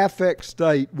their affect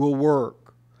state will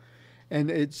work.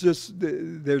 And it's just,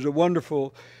 there's a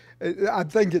wonderful, I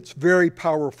think it's very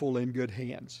powerful in good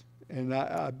hands. And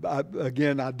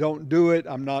again, I don't do it.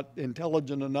 I'm not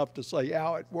intelligent enough to say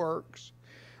how it works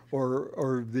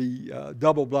or the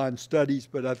double-blind studies,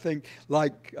 but I think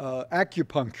like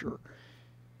acupuncture,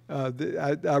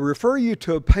 I refer you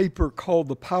to a paper called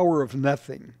The Power of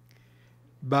Nothing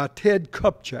by Ted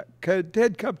Kupchak.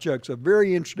 Ted Kupchak's a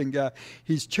very interesting guy.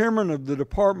 He's chairman of the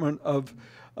Department of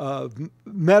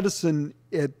Medicine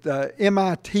at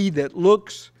MIT that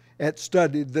looks at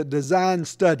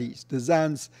designs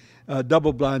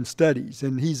double-blind studies.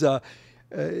 And he's a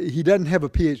he doesn't have a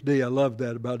Ph.D. I love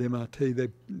that about MIT. They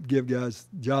give guys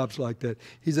jobs like that.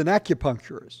 He's an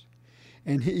acupuncturist.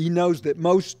 And he knows that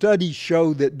most studies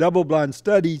show that double-blind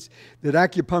studies that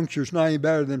acupuncture is not any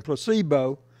better than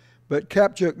placebo, but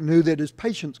Kapchuk knew that his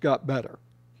patients got better.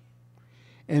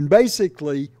 And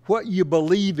basically, what you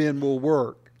believe in will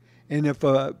work. And if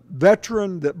a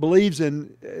veteran that believes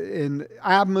in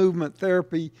eye movement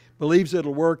therapy believes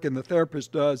it'll work and the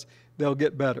therapist does, they'll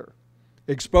get better.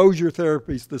 Exposure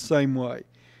therapy is the same way.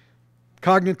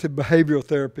 Cognitive behavioral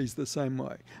therapy is the same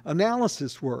way.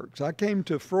 Analysis works. I came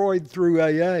to Freud through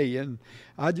AA, and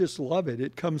I just love it.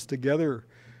 It comes together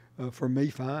for me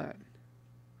fine.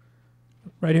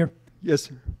 Right here. Yes,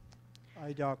 sir.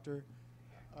 Hi, doctor.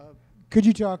 Could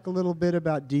you talk a little bit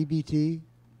about DBT?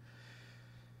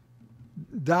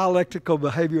 Dialectical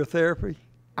behavioral therapy,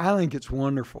 I think it's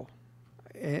wonderful.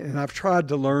 And I've tried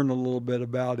to learn a little bit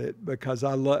about it because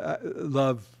I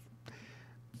love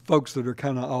folks that are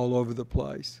kind of all over the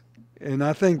place. And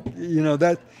I think,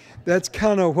 that's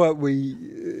kind of what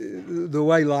the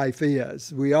way life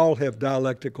is. We all have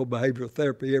dialectical behavioral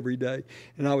therapy every day.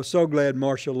 And I was so glad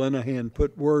Marsha Linehan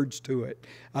put words to it.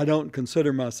 I don't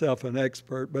consider myself an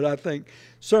expert, but I think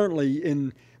certainly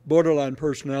in borderline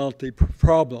personality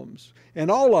problems,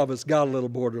 and all of us got a little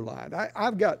borderline.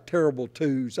 I've got terrible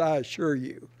twos, I assure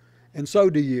you, and so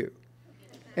do you.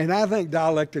 And I think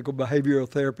dialectical behavioral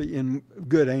therapy in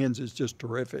good hands is just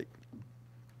terrific,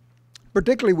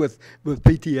 particularly with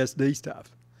PTSD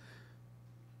stuff.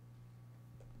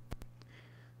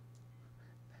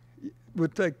 We'll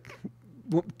take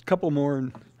a couple more.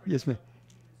 And yes, ma'am.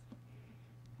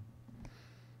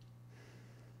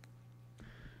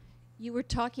 You were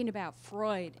talking about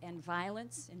Freud and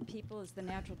violence in people as the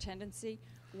natural tendency.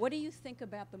 What do you think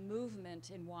about the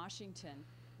movement in Washington,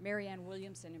 Marianne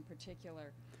Williamson in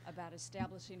particular, about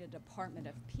establishing a Department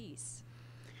of Peace?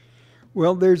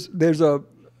 Well, there's a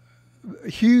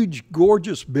huge,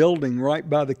 gorgeous building right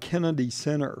by the Kennedy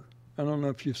Center. I don't know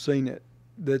if you've seen it.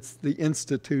 That's the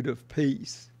Institute of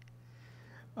Peace.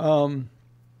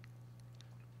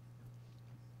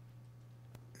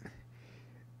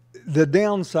 The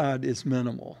downside is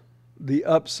minimal. The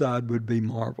upside would be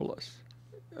marvelous.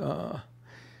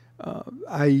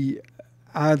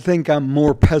 I think I'm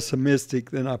more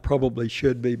pessimistic than I probably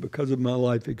should be because of my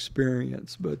life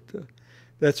experience, but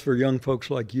that's for young folks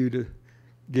like you to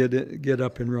get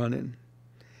up and running,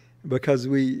 because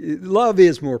love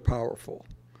is more powerful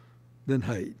than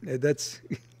hate.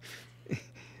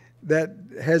 That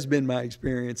has been my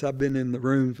experience. I've been in the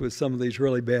rooms with some of these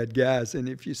really bad guys, and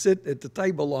if you sit at the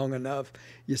table long enough,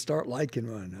 you start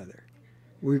liking one another.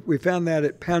 We found that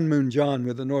at Panmunjom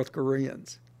with the North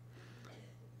Koreans.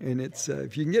 And it's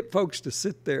if you can get folks to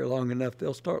sit there long enough,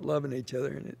 they'll start loving each other,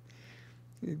 and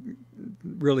it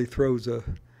really throws a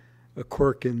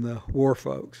quirk in the war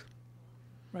folks.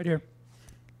 Right here.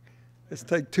 Let's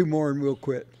take two more and we'll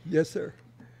quit. Yes, sir.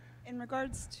 In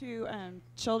regards to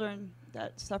children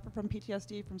that suffer from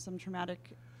PTSD from some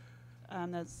traumatic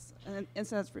that's an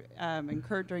incident that's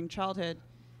incurred during childhood,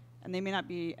 and they may not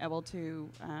be able to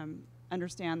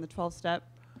understand the 12-step,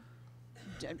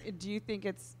 do you think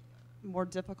it's more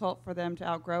difficult for them to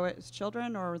outgrow it as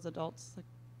children or as adults?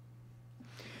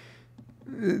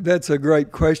 That's a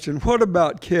great question. What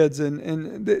about kids?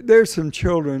 And there's some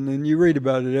children, and you read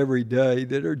about it every day,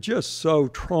 that are just so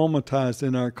traumatized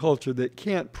in our culture that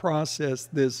can't process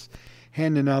this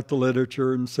handing out the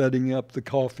literature and setting up the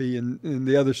coffee and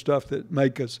the other stuff that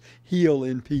make us heal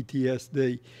in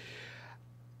PTSD.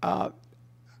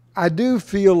 I do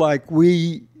feel like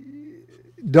we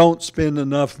don't spend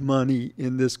enough money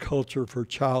in this culture for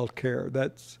child care.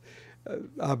 That's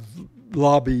I've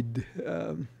lobbied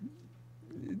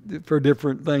for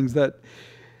different things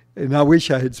and I wish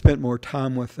I had spent more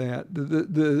time with that.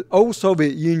 The old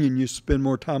Soviet Union used to spend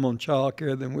more time on child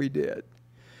care than we did.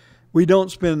 We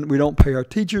don't pay our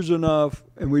teachers enough,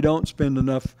 and we don't spend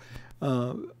enough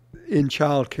in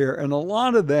child care, and a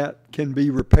lot of that can be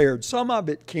repaired. Some of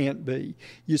it can't be.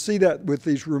 You see that with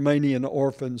these Romanian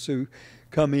orphans who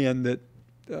come in that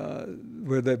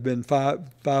where they've been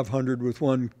 500 with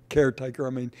one caretaker.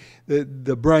 I mean,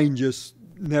 the brain just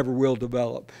never will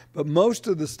develop. But most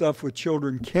of the stuff with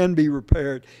children can be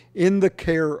repaired in the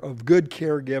care of good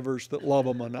caregivers that love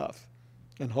them enough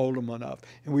and hold them enough.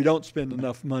 And we don't spend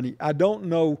enough money. I don't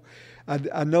know.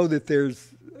 I know that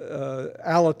there's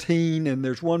Alateen, and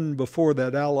there's one before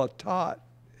that, Alatot.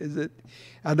 Is it?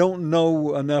 I don't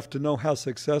know enough to know how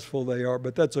successful they are,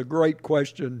 but that's a great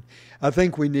question. I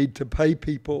think we need to pay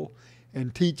people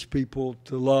and teach people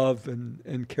to love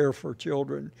and care for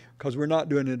children, because we're not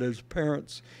doing it as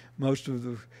parents. Most of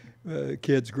the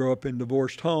kids grow up in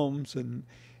divorced homes and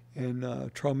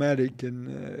traumatic,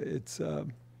 and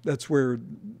that's where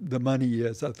the money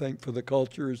is, I think, for the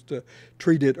culture, is to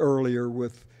treat it earlier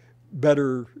with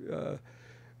better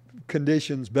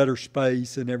conditions, better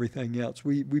space, and everything else.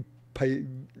 We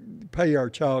pay our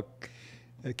child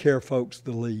care folks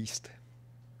the least.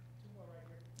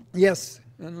 Yes.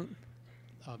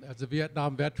 As a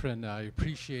Vietnam veteran, I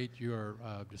appreciate your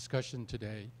discussion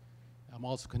today. I'm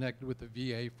also connected with the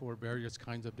VA for various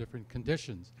kinds of different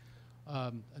conditions.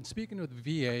 And speaking of the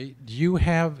VA, do you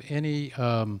have any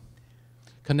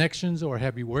connections, or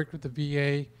have you worked with the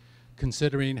VA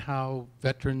considering how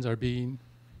veterans are being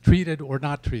treated or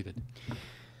not treated?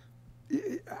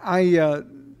 I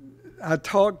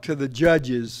talked to the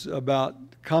judges about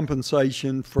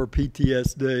compensation for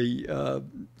PTSD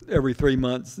every 3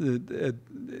 months.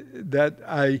 That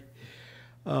I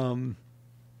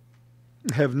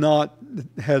have not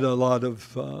had a lot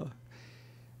of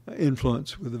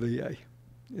influence with the VA.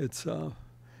 It's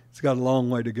got a long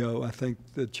way to go. I think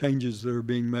the changes that are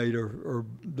being made are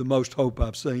the most hope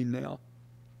I've seen now.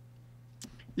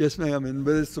 Yes, ma'am, and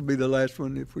this will be the last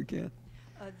one if we can.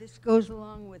 This goes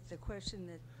along with the question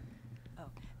that.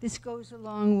 This goes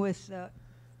along with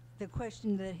the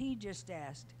question that he just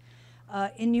asked.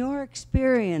 In your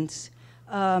experience,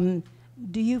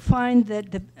 do you find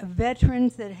that the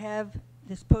veterans that have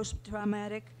this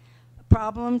post-traumatic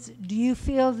problems, do you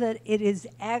feel that it is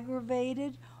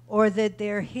aggravated, or that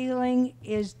their healing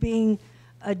is being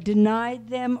denied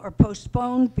them or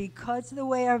postponed because of the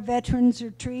way our veterans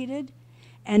are treated,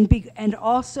 and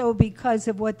also because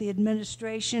of what the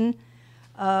administration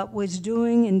was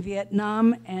doing in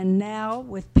Vietnam, and now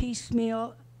with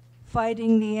piecemeal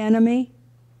fighting the enemy?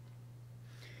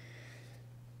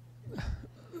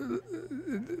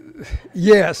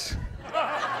 Yes.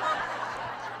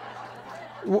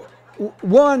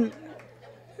 One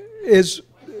is,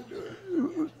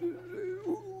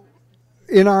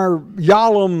 in our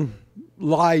Yalom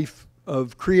life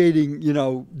of creating,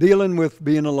 dealing with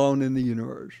being alone in the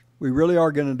universe, we really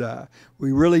are going to die.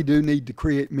 We really do need to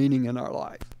create meaning in our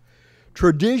life.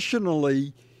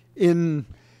 Traditionally, in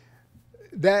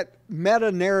that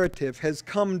meta-narrative has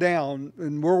come down.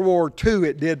 In World War II,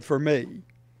 it did for me.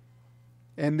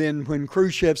 And then when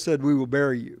Khrushchev said, "We will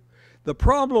bury you." The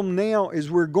problem now is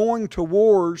we're going to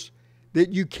wars that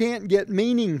you can't get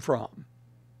meaning from.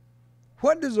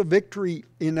 What does a victory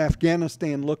in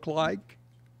Afghanistan look like?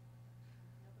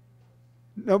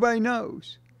 Nobody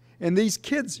knows. And these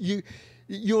kids,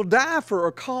 you'll die for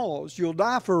a cause. You'll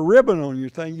die for a ribbon on your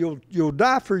thing. You'll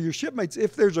die for your shipmates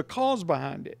if there's a cause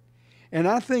behind it. And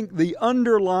I think the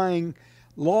underlying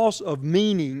loss of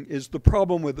meaning is the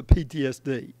problem with the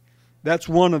PTSD. That's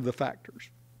one of the factors.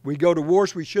 We go to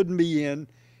wars we shouldn't be in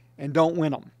and don't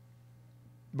win them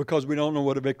because we don't know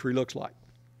what a victory looks like.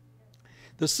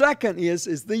 The second is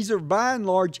these are by and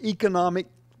large economic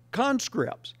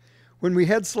conscripts. When we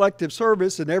had selective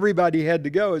service and everybody had to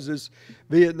go, as this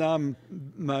Vietnam,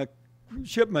 my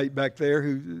shipmate back there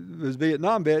who was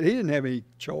Vietnam vet, he didn't have any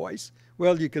choice.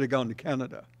 Well, you could have gone to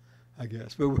Canada, I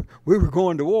guess, but we were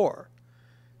going to war.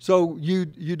 So you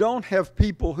don't have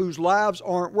people whose lives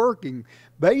aren't working.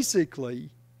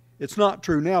 Basically, it's not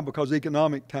true now because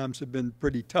economic times have been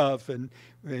pretty tough and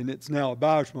it's now a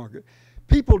buyer's market.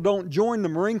 People don't join the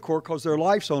Marine Corps because their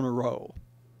life's on a roll.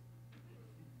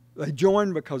 They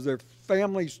join because their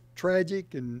family's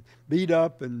tragic and beat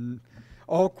up and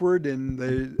awkward and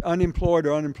they're unemployed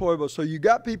or unemployable. So you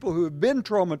got people who have been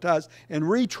traumatized and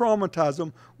re-traumatize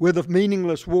them with a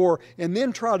meaningless war and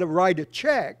then try to write a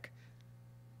check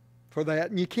for that,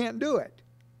 and you can't do it.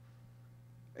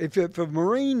 If a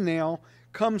Marine now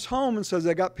comes home and says,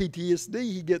 "I got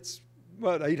PTSD," he gets,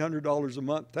 what, $800 a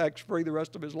month tax-free the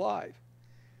rest of his life.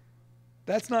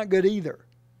 That's not good either.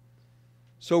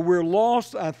 So we're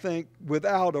lost, I think,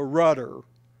 without a rudder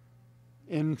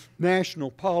in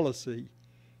national policy,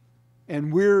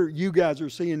 and you guys are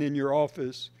seeing in your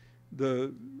office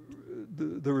the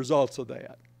results of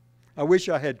that. I wish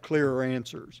I had clearer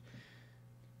answers.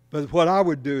 But what I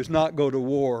would do is not go to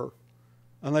war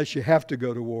unless you have to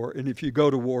go to war. And if you go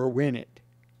to war, win it.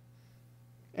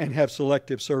 And have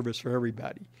selective service for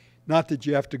everybody. Not that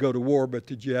you have to go to war, but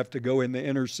that you have to go in the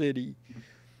inner city,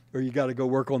 or you got to go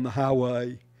work on the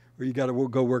highway, or you got to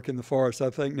go work in the forest. I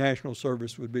think national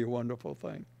service would be a wonderful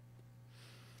thing.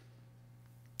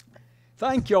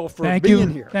 Thank y'all for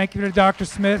being here. Thank you to Dr.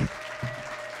 Smith.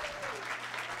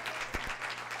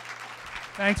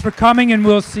 Thanks for coming, and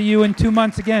we'll see you in 2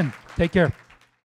 months again. Take care.